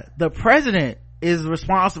 yeah, the president is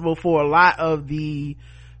responsible for a lot of the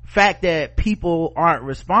fact that people aren't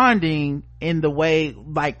responding in the way,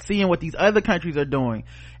 like seeing what these other countries are doing,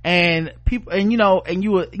 and people,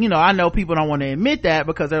 and I know people don't want to admit that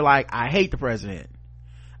because they're like, I hate the president,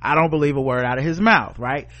 I don't believe a word out of his mouth,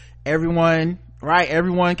 right? Everyone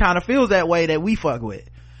kind of feels that way that we fuck with.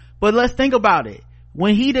 But let's think about it.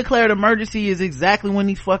 When he declared emergency is exactly when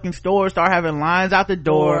these fucking stores start having lines out the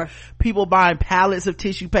door, people buying pallets of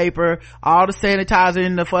tissue paper, all the sanitizer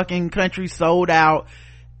in the fucking country sold out,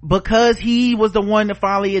 because he was the one to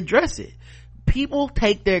finally address it. People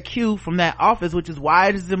take their cue from that office, which is why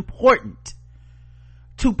it is important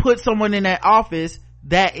to put someone in that office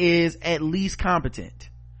that is at least competent.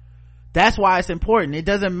 That's why it's important. It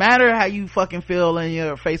doesn't matter how you fucking feel in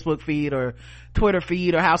your Facebook feed or Twitter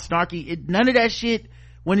feed or how snarky, none of that shit.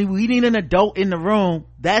 When we need an adult in the room,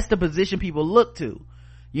 that's the position people look to.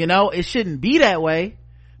 It shouldn't be that way,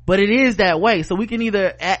 but it is that way. So we can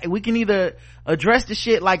either address the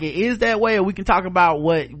shit like it is that way, or we can talk about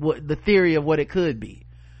what the theory of what it could be.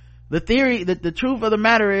 The theory, the truth of the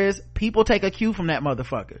matter is, people take a cue from that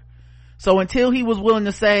motherfucker. So until he was willing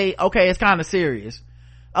to say, okay, it's kind of serious,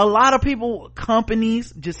 a lot of people,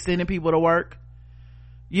 companies just sending people to work.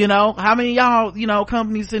 How many of y'all,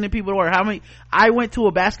 companies sending people to work? How many? I went to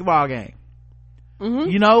a basketball game.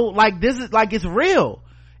 Like this is like, it's real.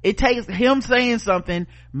 It takes him saying something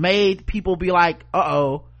made people be like,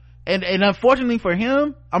 uh-oh. And unfortunately for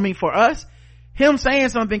him, for us, him saying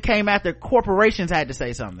something came after corporations had to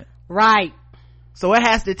say something. Right. So it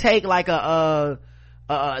has to take like the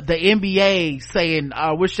NBA saying,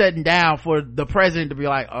 we're shutting down, for the president to be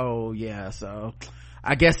like, oh yeah, so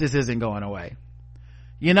I guess this isn't going away.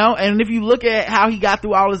 You know, and if you look at how he got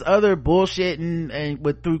through all this other bullshit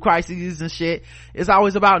and through crises and shit, it's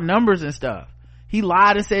always about numbers and stuff. He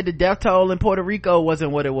lied and said the death toll in Puerto Rico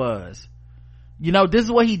wasn't what it was. You know, this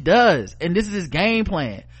is what he does, and this is his game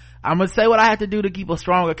plan. I'm gonna say what I have to do to keep a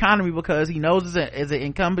strong economy, because he knows as an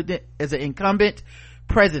incumbent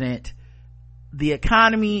president, the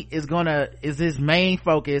economy is his main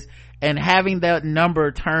focus, and having that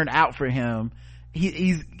number turn out for him,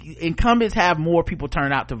 incumbents have more people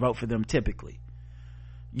turn out to vote for them typically,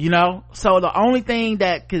 you know. So the only thing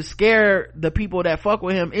that could scare the people that fuck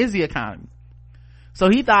with him is the economy. So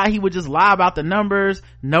he thought he would just lie about the numbers,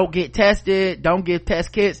 don't get tested, don't give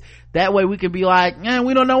test kits, that way we could be like,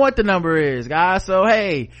 we don't know what the number is, guys, so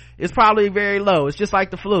hey, it's probably very low, it's just like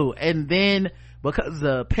the flu. And then because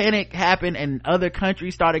the panic happened and other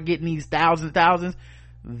countries started getting these thousands,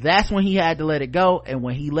 that's when he had to let it go. And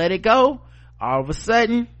when he let it go, all of a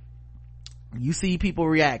sudden you see people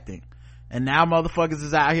reacting, and now motherfuckers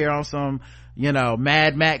is out here on some, you know,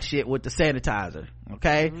 Mad Max shit with the sanitizer.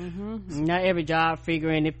 Okay. Not every job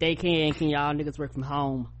figuring if they can y'all niggas work from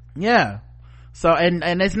home. Yeah. So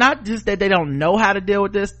and it's not just that they don't know how to deal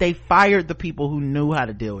with this, they fired the people who knew how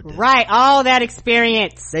to deal with this. Right, all that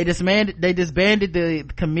experience. They disbanded the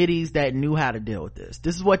committees that knew how to deal with this.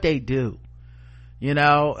 This is what they do, you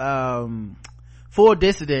know. Full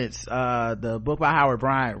Dissidence, the book by Howard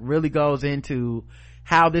Bryant, really goes into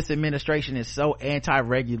how this administration is so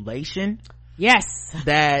anti-regulation. Yes,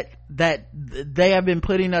 that they have been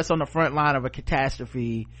putting us on the front line of a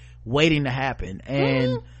catastrophe waiting to happen.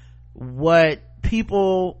 And what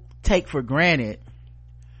people take for granted,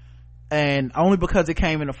 and only because it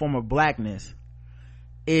came in the form of blackness,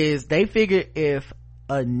 is they figure if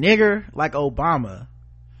a nigger like Obama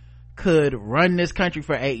could run this country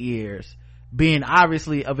for 8 years, being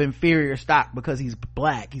obviously of inferior stock because he's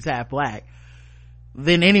black, he's half black,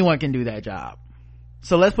 then anyone can do that job.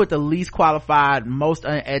 So let's put the least qualified, most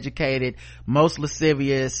uneducated, most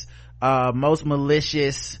lascivious, most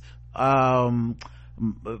malicious person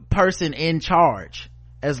in charge.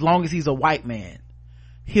 As long as he's a white man,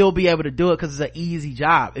 he'll be able to do it because it's an easy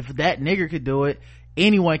job. If that nigger could do it,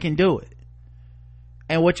 anyone can do it.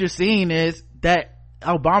 And what you're seeing is that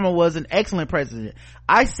Obama was an excellent president.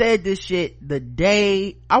 I said this shit the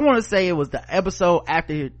day, I want to say it was the episode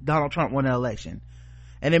after Donald Trump won the election,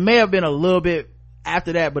 and it may have been a little bit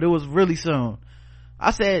after that, but it was really soon.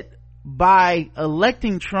 I said, by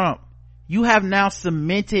electing Trump, you have now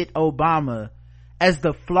cemented Obama as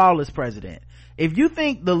the flawless president. If you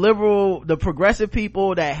think the progressive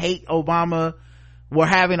people that hate Obama were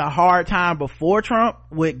having a hard time before Trump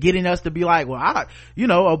with getting us to be like, well,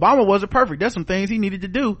 Obama wasn't perfect, there's some things he needed to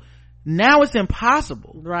do, now it's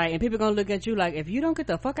impossible. Right, and people gonna look at you like, if you don't get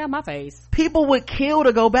the fuck out of my face, people would kill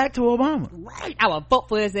to go back to Obama. Right, I will vote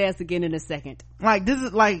for his ass again in a second. Like, this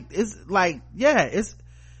is like, it's like, yeah, it's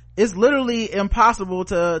literally impossible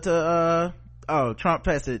to Trump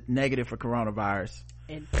tested negative for coronavirus,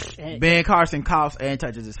 and Ben Carson coughs and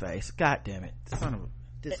touches his face. God damn it, son of a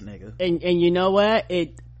this nigga. And you know what,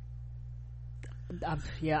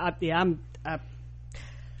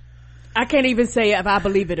 I can't even say if I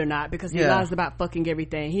believe it or not, because he lies about fucking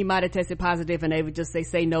everything. He might have tested positive and they would just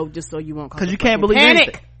say no just so you won't cause because you can't believe panic.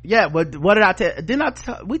 Anything. Yeah, but what did I tell?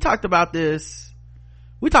 We talked about this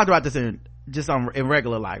in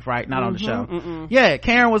regular life, right? Not on the show. Yeah,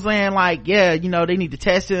 Karen was saying like, they need to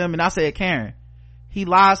test him, and I said, Karen, he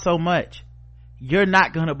lies so much, you're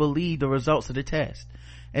not gonna believe the results of the test.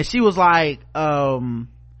 And she was like, it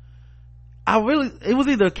was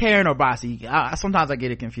either Karen or Bossy. Sometimes I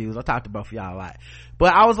get it confused. I talk to both of y'all a lot,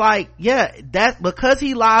 but I was like, that because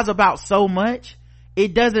he lies about so much,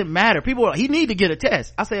 it doesn't matter. He need to get a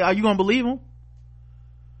test. I say, are you gonna believe him?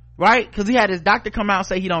 Right? Because he had his doctor come out and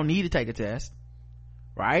say he don't need to take a test.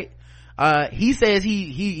 Right? He says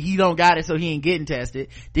he don't got it, so he ain't getting tested.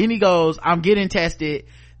 Then he goes, I'm getting tested.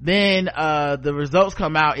 Then the results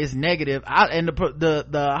come out, it's negative. And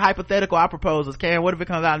the hypothetical I propose is, Karen, what if it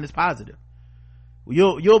comes out and it's positive?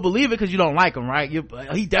 You'll believe it because you don't like him, right?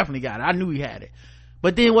 He definitely got it. I knew he had it.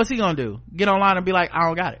 But then what's he gonna do? Get online and be like, I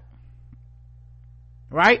don't got it,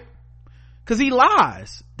 right? Because he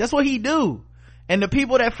lies. That's what he do. And the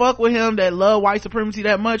people that fuck with him, that love white supremacy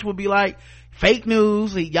that much, will be like, fake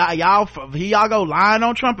news. Y'all go lying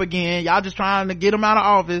on Trump again. Y'all just trying to get him out of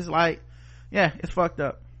office. Like, yeah, it's fucked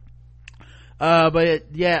up.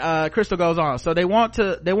 Crystal goes on. So they want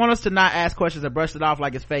us to not ask questions and brush it off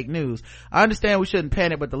like it's fake news. I understand we shouldn't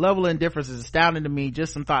panic, but the level of indifference is astounding to me.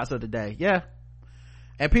 Just some thoughts of the day. Yeah.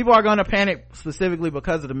 And people are going to panic specifically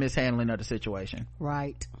because of the mishandling of the situation.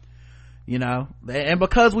 Right. you know, and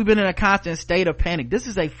because we've been in a constant state of panic, this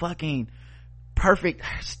is a fucking perfect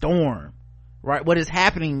storm, right? What is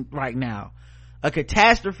happening right now, a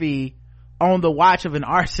catastrophe on the watch of an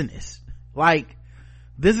arsonist. Like,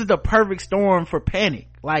 this is the perfect storm for panic.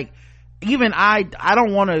 Like, even I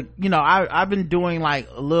don't want to, you know, I've been doing like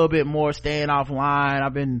a little bit more staying offline.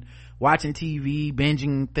 I've been watching TV,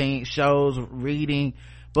 binging shows, reading,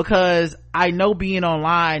 because I know being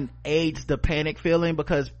online aids the panic feeling,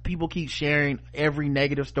 because people keep sharing every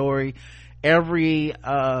negative story, every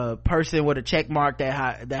person with a check mark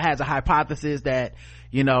that has a hypothesis that,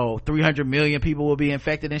 you know, 300 million people will be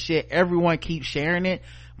infected and shit. Everyone keeps sharing it,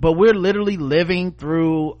 but we're literally living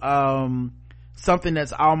through something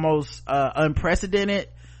that's almost unprecedented,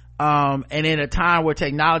 and in a time where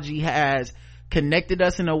technology has connected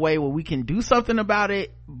us in a way where we can do something about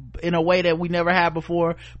it in a way that we never have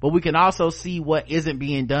before, but we can also see what isn't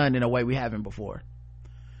being done in a way we haven't before.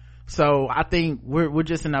 So I think we're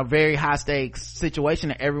just in a very high stakes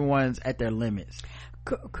situation and everyone's at their limits.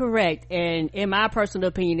 Correct. And in my personal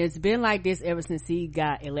opinion, it's been like this ever since he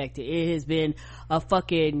got elected. It has been a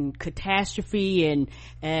fucking catastrophe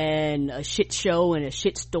and a shit show and a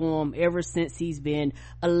shit storm ever since he's been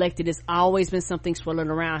elected. It's always been something swirling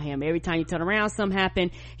around him. Every time you turn around, something happen.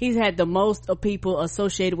 He's had the most of people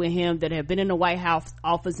associated with him that have been in the White House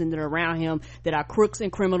office and that are around him that are crooks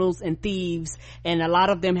and criminals and thieves, and a lot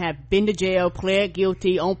of them have been to jail, pled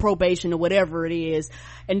guilty, on probation or whatever it is.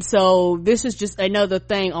 And so this is just another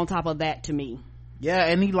thing on top of that to me. Yeah,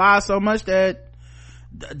 and he lies so much that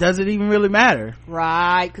does it even really matter?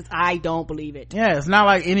 Right, because I don't believe it. Yeah, it's not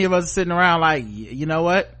like any of us are sitting around like, you know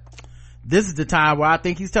what, this is the time where I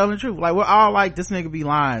think he's telling the truth. Like, we're all like, this nigga be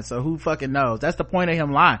lying, so who fucking knows? That's the point of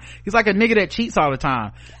him lying. He's like a nigga that cheats all the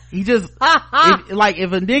time. He just if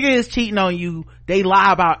a nigga is cheating on you, they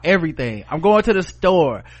lie about everything. I'm going to the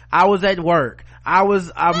store, I was at work, I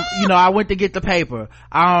went to get the paper,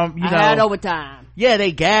 I had overtime. Yeah,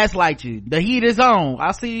 they gaslight you. The heat is on.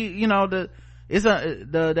 I see, you know, the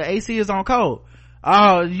AC is on cold.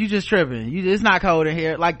 Oh, you just tripping. It's not cold in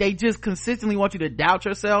here. Like, they just consistently want you to doubt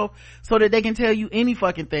yourself so that they can tell you any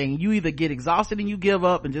fucking thing. You either get exhausted and you give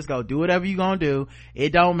up and just go do whatever you gonna do.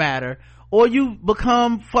 It don't matter. Or you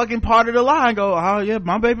become fucking part of the lie and go, oh yeah,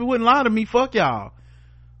 my baby wouldn't lie to me. Fuck y'all.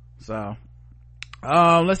 So,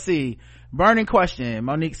 let's see. Burning question.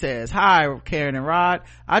 Monique says, hi, Karen and Rod.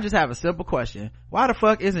 I just have a simple question. Why the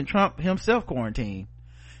fuck isn't Trump himself quarantined?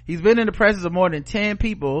 He's been in the presence of more than 10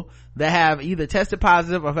 people that have either tested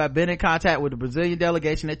positive or have been in contact with the Brazilian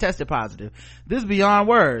delegation that tested positive. This is beyond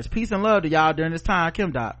words. Peace and love to y'all during this time.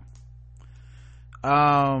 Kim Dot.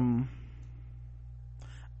 I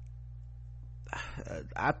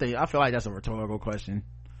feel like that's a rhetorical question.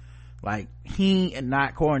 Like, he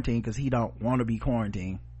not quarantined because he don't want to be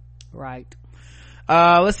quarantined. Right.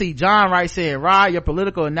 Let's see. John writes in, Rod, your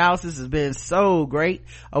political analysis has been so great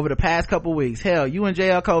over the past couple weeks. Hell, you and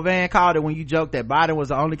JL Covan called it when you joked that Biden was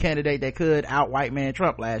the only candidate that could out white man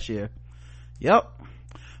Trump last year. Yep.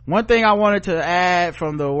 One thing I wanted to add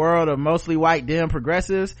from the world of mostly white Dem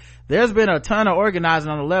progressives, there's been a ton of organizing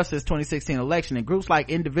on the left since 2016 election, and groups like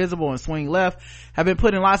Indivisible and Swing Left have been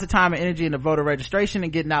putting lots of time and energy into voter registration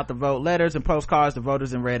and getting out the vote letters and postcards to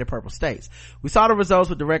voters in red and purple states. We saw the results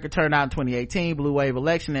with the record turnout in 2018 blue wave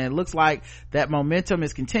election, and it looks like that momentum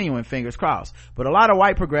is continuing, fingers crossed. But a lot of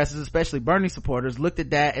white progressives, especially Bernie supporters, looked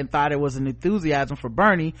at that and thought it was an enthusiasm for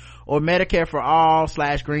Bernie or Medicare for all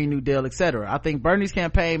 / Green New Deal, etc. I think Bernie's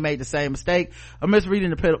campaign made the same mistake of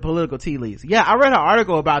misreading the political tea leaves. Yeah, I read an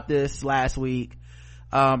article about this last week.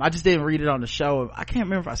 I just didn't read it on the show. I can't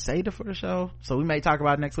remember if I saved it for the show, so we may talk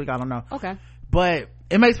about it next week. I don't know. Okay. But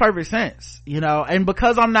it makes perfect sense, you know, and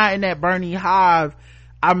because I'm not in that Bernie hive,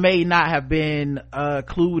 I may not have been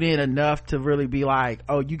clued in enough to really be like,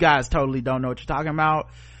 oh, you guys totally don't know what you're talking about.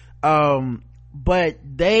 But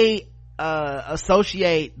they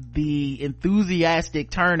associate the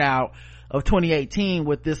enthusiastic turnout of 2018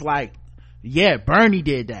 with this, like, yeah, Bernie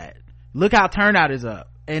did that, look how turnout is up,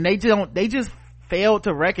 and they just failed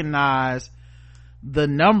to recognize the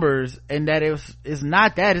numbers, and that it's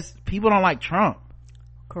not that, it's people don't like Trump.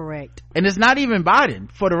 Correct. And it's not even Biden,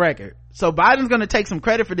 for the record. So Biden's gonna take some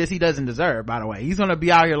credit for this he doesn't deserve, by the way. He's gonna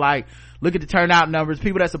be out here like, look at the turnout numbers,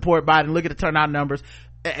 people that support Biden, look at the turnout numbers,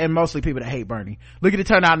 and mostly people that hate Bernie, look at the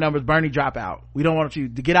turnout numbers, Bernie drop out, we don't want you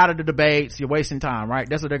to get out of the debates, you're wasting time, right?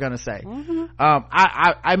 That's what they're gonna say. Mm-hmm.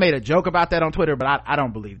 I made a joke about that on Twitter, but I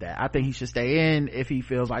don't believe that. I think he should stay in if he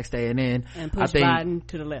feels like staying in, and push Biden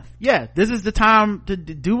to the left. Yeah, this is the time to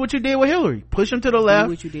do what you did with Hillary, push him to the left.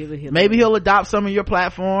 Do what you did with Hillary. Maybe he'll adopt some of your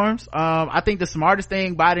platforms. I think the smartest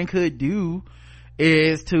thing Biden could do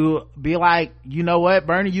is to be like, you know what,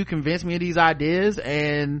 Bernie, you convinced me of these ideas,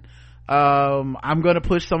 and I'm gonna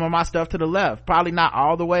push some of my stuff to the left. Probably not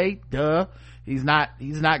all the way, duh. He's not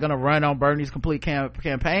gonna run on Bernie's complete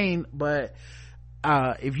campaign, but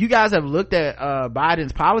if you guys have looked at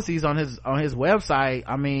Biden's policies on his website,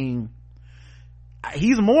 I mean,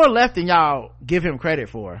 he's more left than y'all give him credit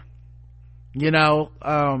for. You know,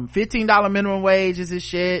 $15 minimum wage is his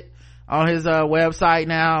shit on his website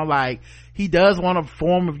now. Like, he does want a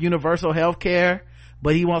form of universal health care,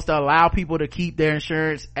 but he wants to allow people to keep their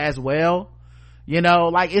insurance as well. You know,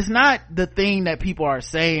 like, it's not the thing that people are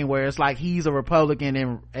saying where it's like he's a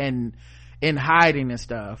Republican and in hiding and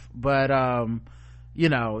stuff. But you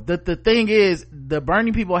know, the thing is, the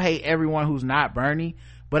Bernie people hate everyone who's not Bernie,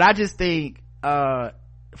 but I just think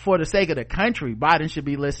for the sake of the country, Biden should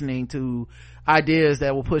be listening to ideas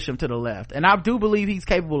that will push him to the left, and I do believe he's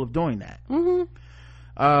capable of doing that.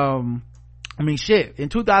 I mean, shit, in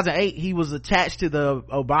 2008 he was attached to the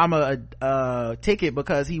Obama ticket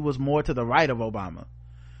because he was more to the right of Obama.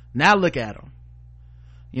 Now look at him,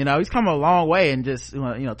 you know, he's come a long way in just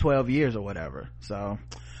 12 years or whatever. So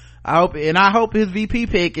I hope his VP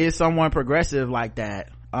pick is someone progressive like that.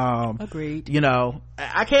 Agreed. You know,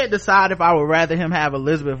 I can't decide if I would rather him have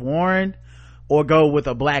Elizabeth Warren or go with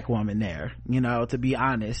a black woman there, you know, to be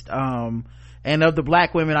honest. And of the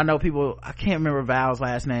black women, I know people, I can't remember Val's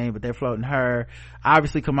last name, but they're floating her.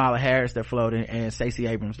 Obviously Kamala Harris, they're floating, and Stacey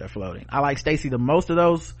Abrams, they're floating. I like Stacey the most of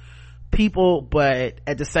those people, but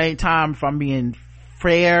at the same time, if I'm being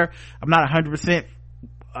fair, I'm not 100%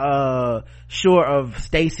 sure of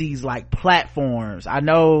Stacey's like platforms. I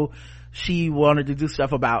know she wanted to do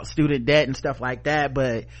stuff about student debt and stuff like that,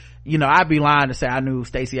 but you know, I'd be lying to say I knew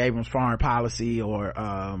Stacey Abrams' foreign policy or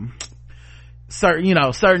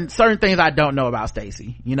certain things I don't know about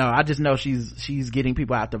Stacey. You know, I just know she's getting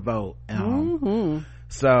people out to vote.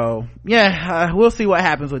 So yeah, we'll see what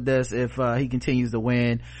happens with this if he continues to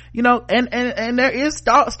win, you know, and there is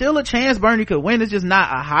still a chance Bernie could win. It's just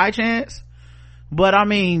not a high chance, but I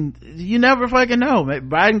mean, you never fucking know.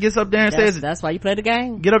 Biden gets up there and says, that's why you play the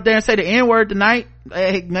game. Get up there and say the N-word tonight.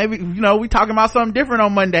 Hey, maybe, you know, we talking about something different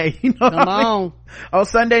on Monday. You know, come on. On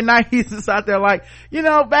Sunday night, he's just out there like, you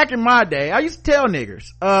know, back in my day, I used to tell niggers.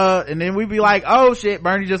 And then we'd be like, oh shit,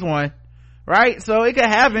 Bernie just won. Right? So it could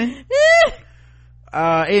happen.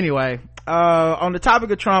 Anyway, on the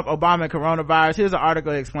topic of Trump, Obama, and coronavirus, here's an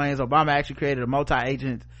article that explains Obama actually created a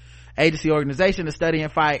multi-agency organization to study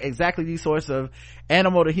and fight exactly these sorts of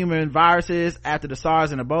animal to human viruses after the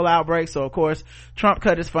SARS and Ebola outbreaks. So of course Trump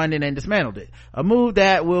cut his funding and dismantled it, a move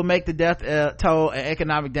that will make the death toll and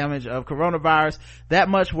economic damage of coronavirus that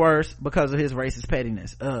much worse because of his racist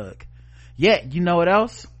pettiness. Yet, you know what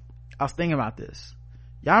else? I was thinking about this.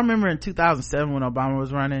 Y'all remember in 2007 when Obama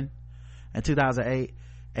was running, in 2008,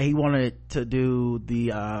 and he wanted to do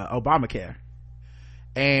the Obamacare,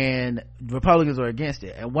 and Republicans were against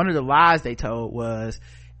it, and one of the lies they told was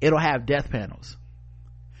it'll have death panels.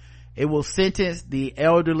 It will sentence the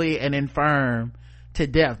elderly and infirm to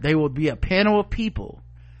death. There will be a panel of people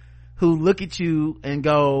who look at you and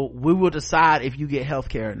go, we will decide if you get health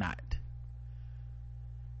care or not.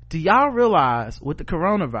 Do y'all realize with the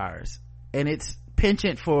coronavirus and its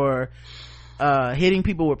penchant for hitting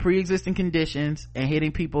people with pre-existing conditions and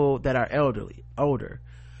hitting people that are older,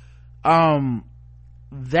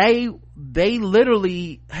 they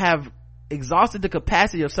literally have exhausted the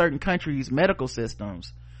capacity of certain countries' medical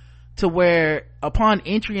systems to where upon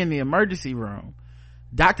entry in the emergency room,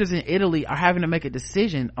 doctors in Italy are having to make a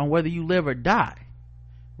decision on whether you live or die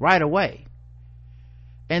right away,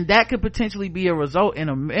 and that could potentially be a result in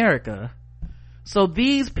America. So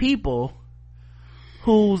these people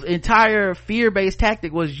whose entire fear-based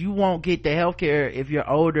tactic was you won't get the health care if you're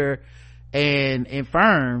older and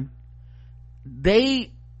infirm,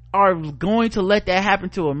 they are going to let that happen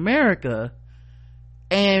to America.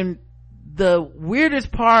 And the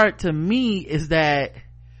weirdest part to me is that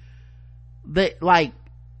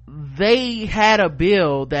they had a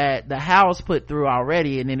bill that the House put through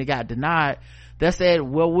already, and then it got denied, that said,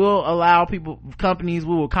 well, we'll allow we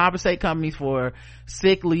will compensate companies for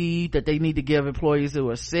sick leave that they need to give employees who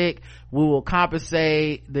are sick. We will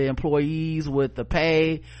compensate the employees with the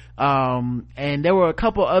pay. And there were a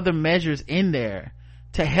couple other measures in there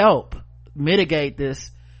to help mitigate this,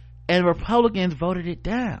 and Republicans voted it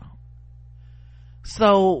down.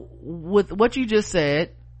 So with what you just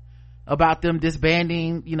said about them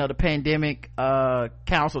disbanding, you know, the pandemic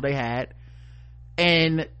council they had,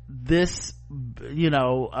 and this, you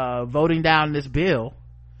know, voting down this bill,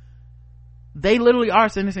 they literally are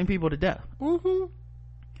sentencing people to death.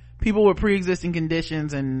 People with pre-existing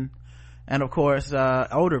conditions and and of course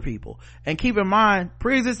older people. And keep in mind,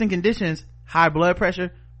 pre-existing conditions, high blood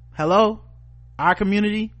pressure, hello, our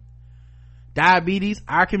community, diabetes,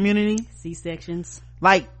 our community, C-sections,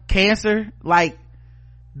 like cancer, like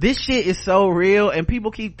this shit is so real, and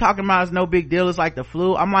people keep talking about it's no big deal, it's like the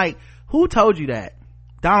flu. I'm like, who told you that?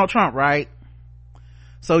 Donald Trump, right?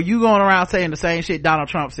 So you going around saying the same shit Donald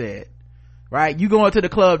Trump said, right? You going to the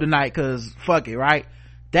club tonight cause fuck it, right?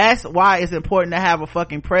 That's why it's important to have a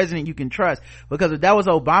fucking president you can trust, because if that was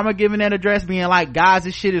Obama giving that address being like, guys,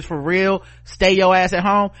 this shit is for real, stay your ass at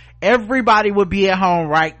home, everybody would be at home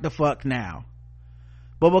right the fuck now.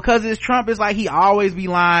 But because it's Trump, it's like he always be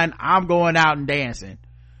lying, I'm going out and dancing.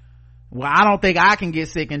 Well, I don't think I can get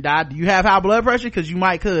sick and die. Do you have high blood pressure? Cause you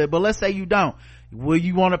might could, but let's say you don't. Will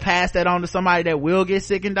you want to pass that on to somebody that will get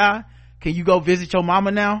sick and die? Can you go visit your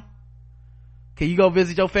mama now? Can you go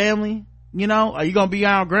visit your family? You know, are you gonna be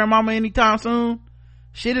around grandmama anytime soon?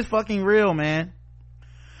 Shit is fucking real, man.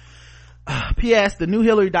 P.S. The new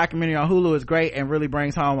Hillary documentary on Hulu is great and really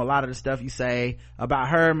brings home a lot of the stuff you say about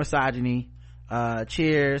her misogyny.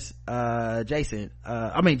 Cheers,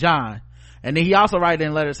 John. And then he also wrote in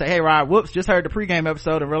a letter to say, hey Rod, whoops, just heard the pregame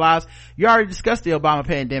episode and realized you already discussed the Obama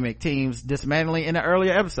pandemic teams dismantling in the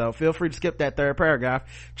earlier episode. Feel free to skip that third paragraph.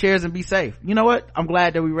 Cheers and be safe. You know what? I'm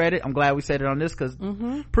glad that we read it. I'm glad we said it on this, because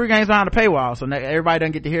pregame's behind the paywall, so everybody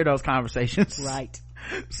doesn't get to hear those conversations. Right.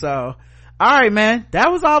 So, alright man,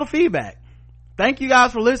 that was all the feedback. Thank you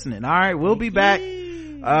guys for listening. Alright, we'll be back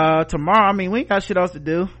tomorrow. I mean, we ain't got shit else to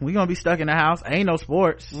do. We gonna be stuck in the house. Ain't no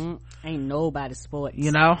sports. Ain't nobody sports.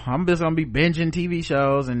 You know, I'm just gonna be binging TV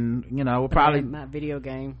shows, and you know, we'll probably my video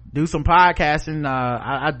game, do some podcasting.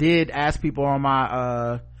 I did ask people on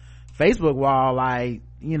my Facebook wall, like,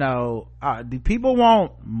 you know, do people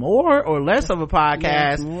want more or less of a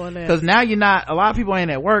podcast? Because now you're not, a lot of people ain't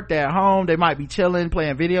at work, they're at home, they might be chilling,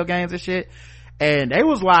 playing video games and shit. And they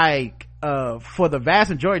was like, for the vast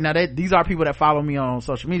majority, now these are people that follow me on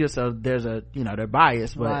social media, so there's a, you know, they're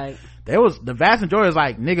biased, but right. The vast majority was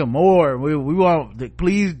like, nigga, more, we want,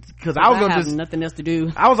 please, because I was gonna have nothing else to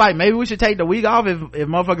do. I was like, maybe we should take the week off if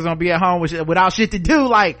motherfuckers gonna be at home without shit to do,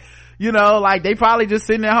 like, you know, like they probably just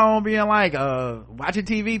sitting at home being like, watching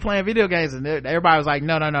TV, playing video games, and everybody was like,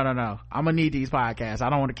 no, I'm gonna need these podcasts, I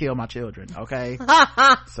don't want to kill my children, okay?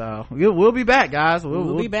 So we'll be back, guys.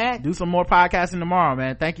 We'll be back, do some more podcasting tomorrow,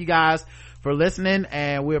 man. Thank you guys for listening,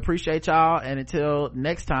 and we appreciate y'all, and until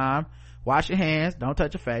next time, wash your hands, don't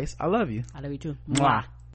touch your face. I love you. I love you too. Mwah.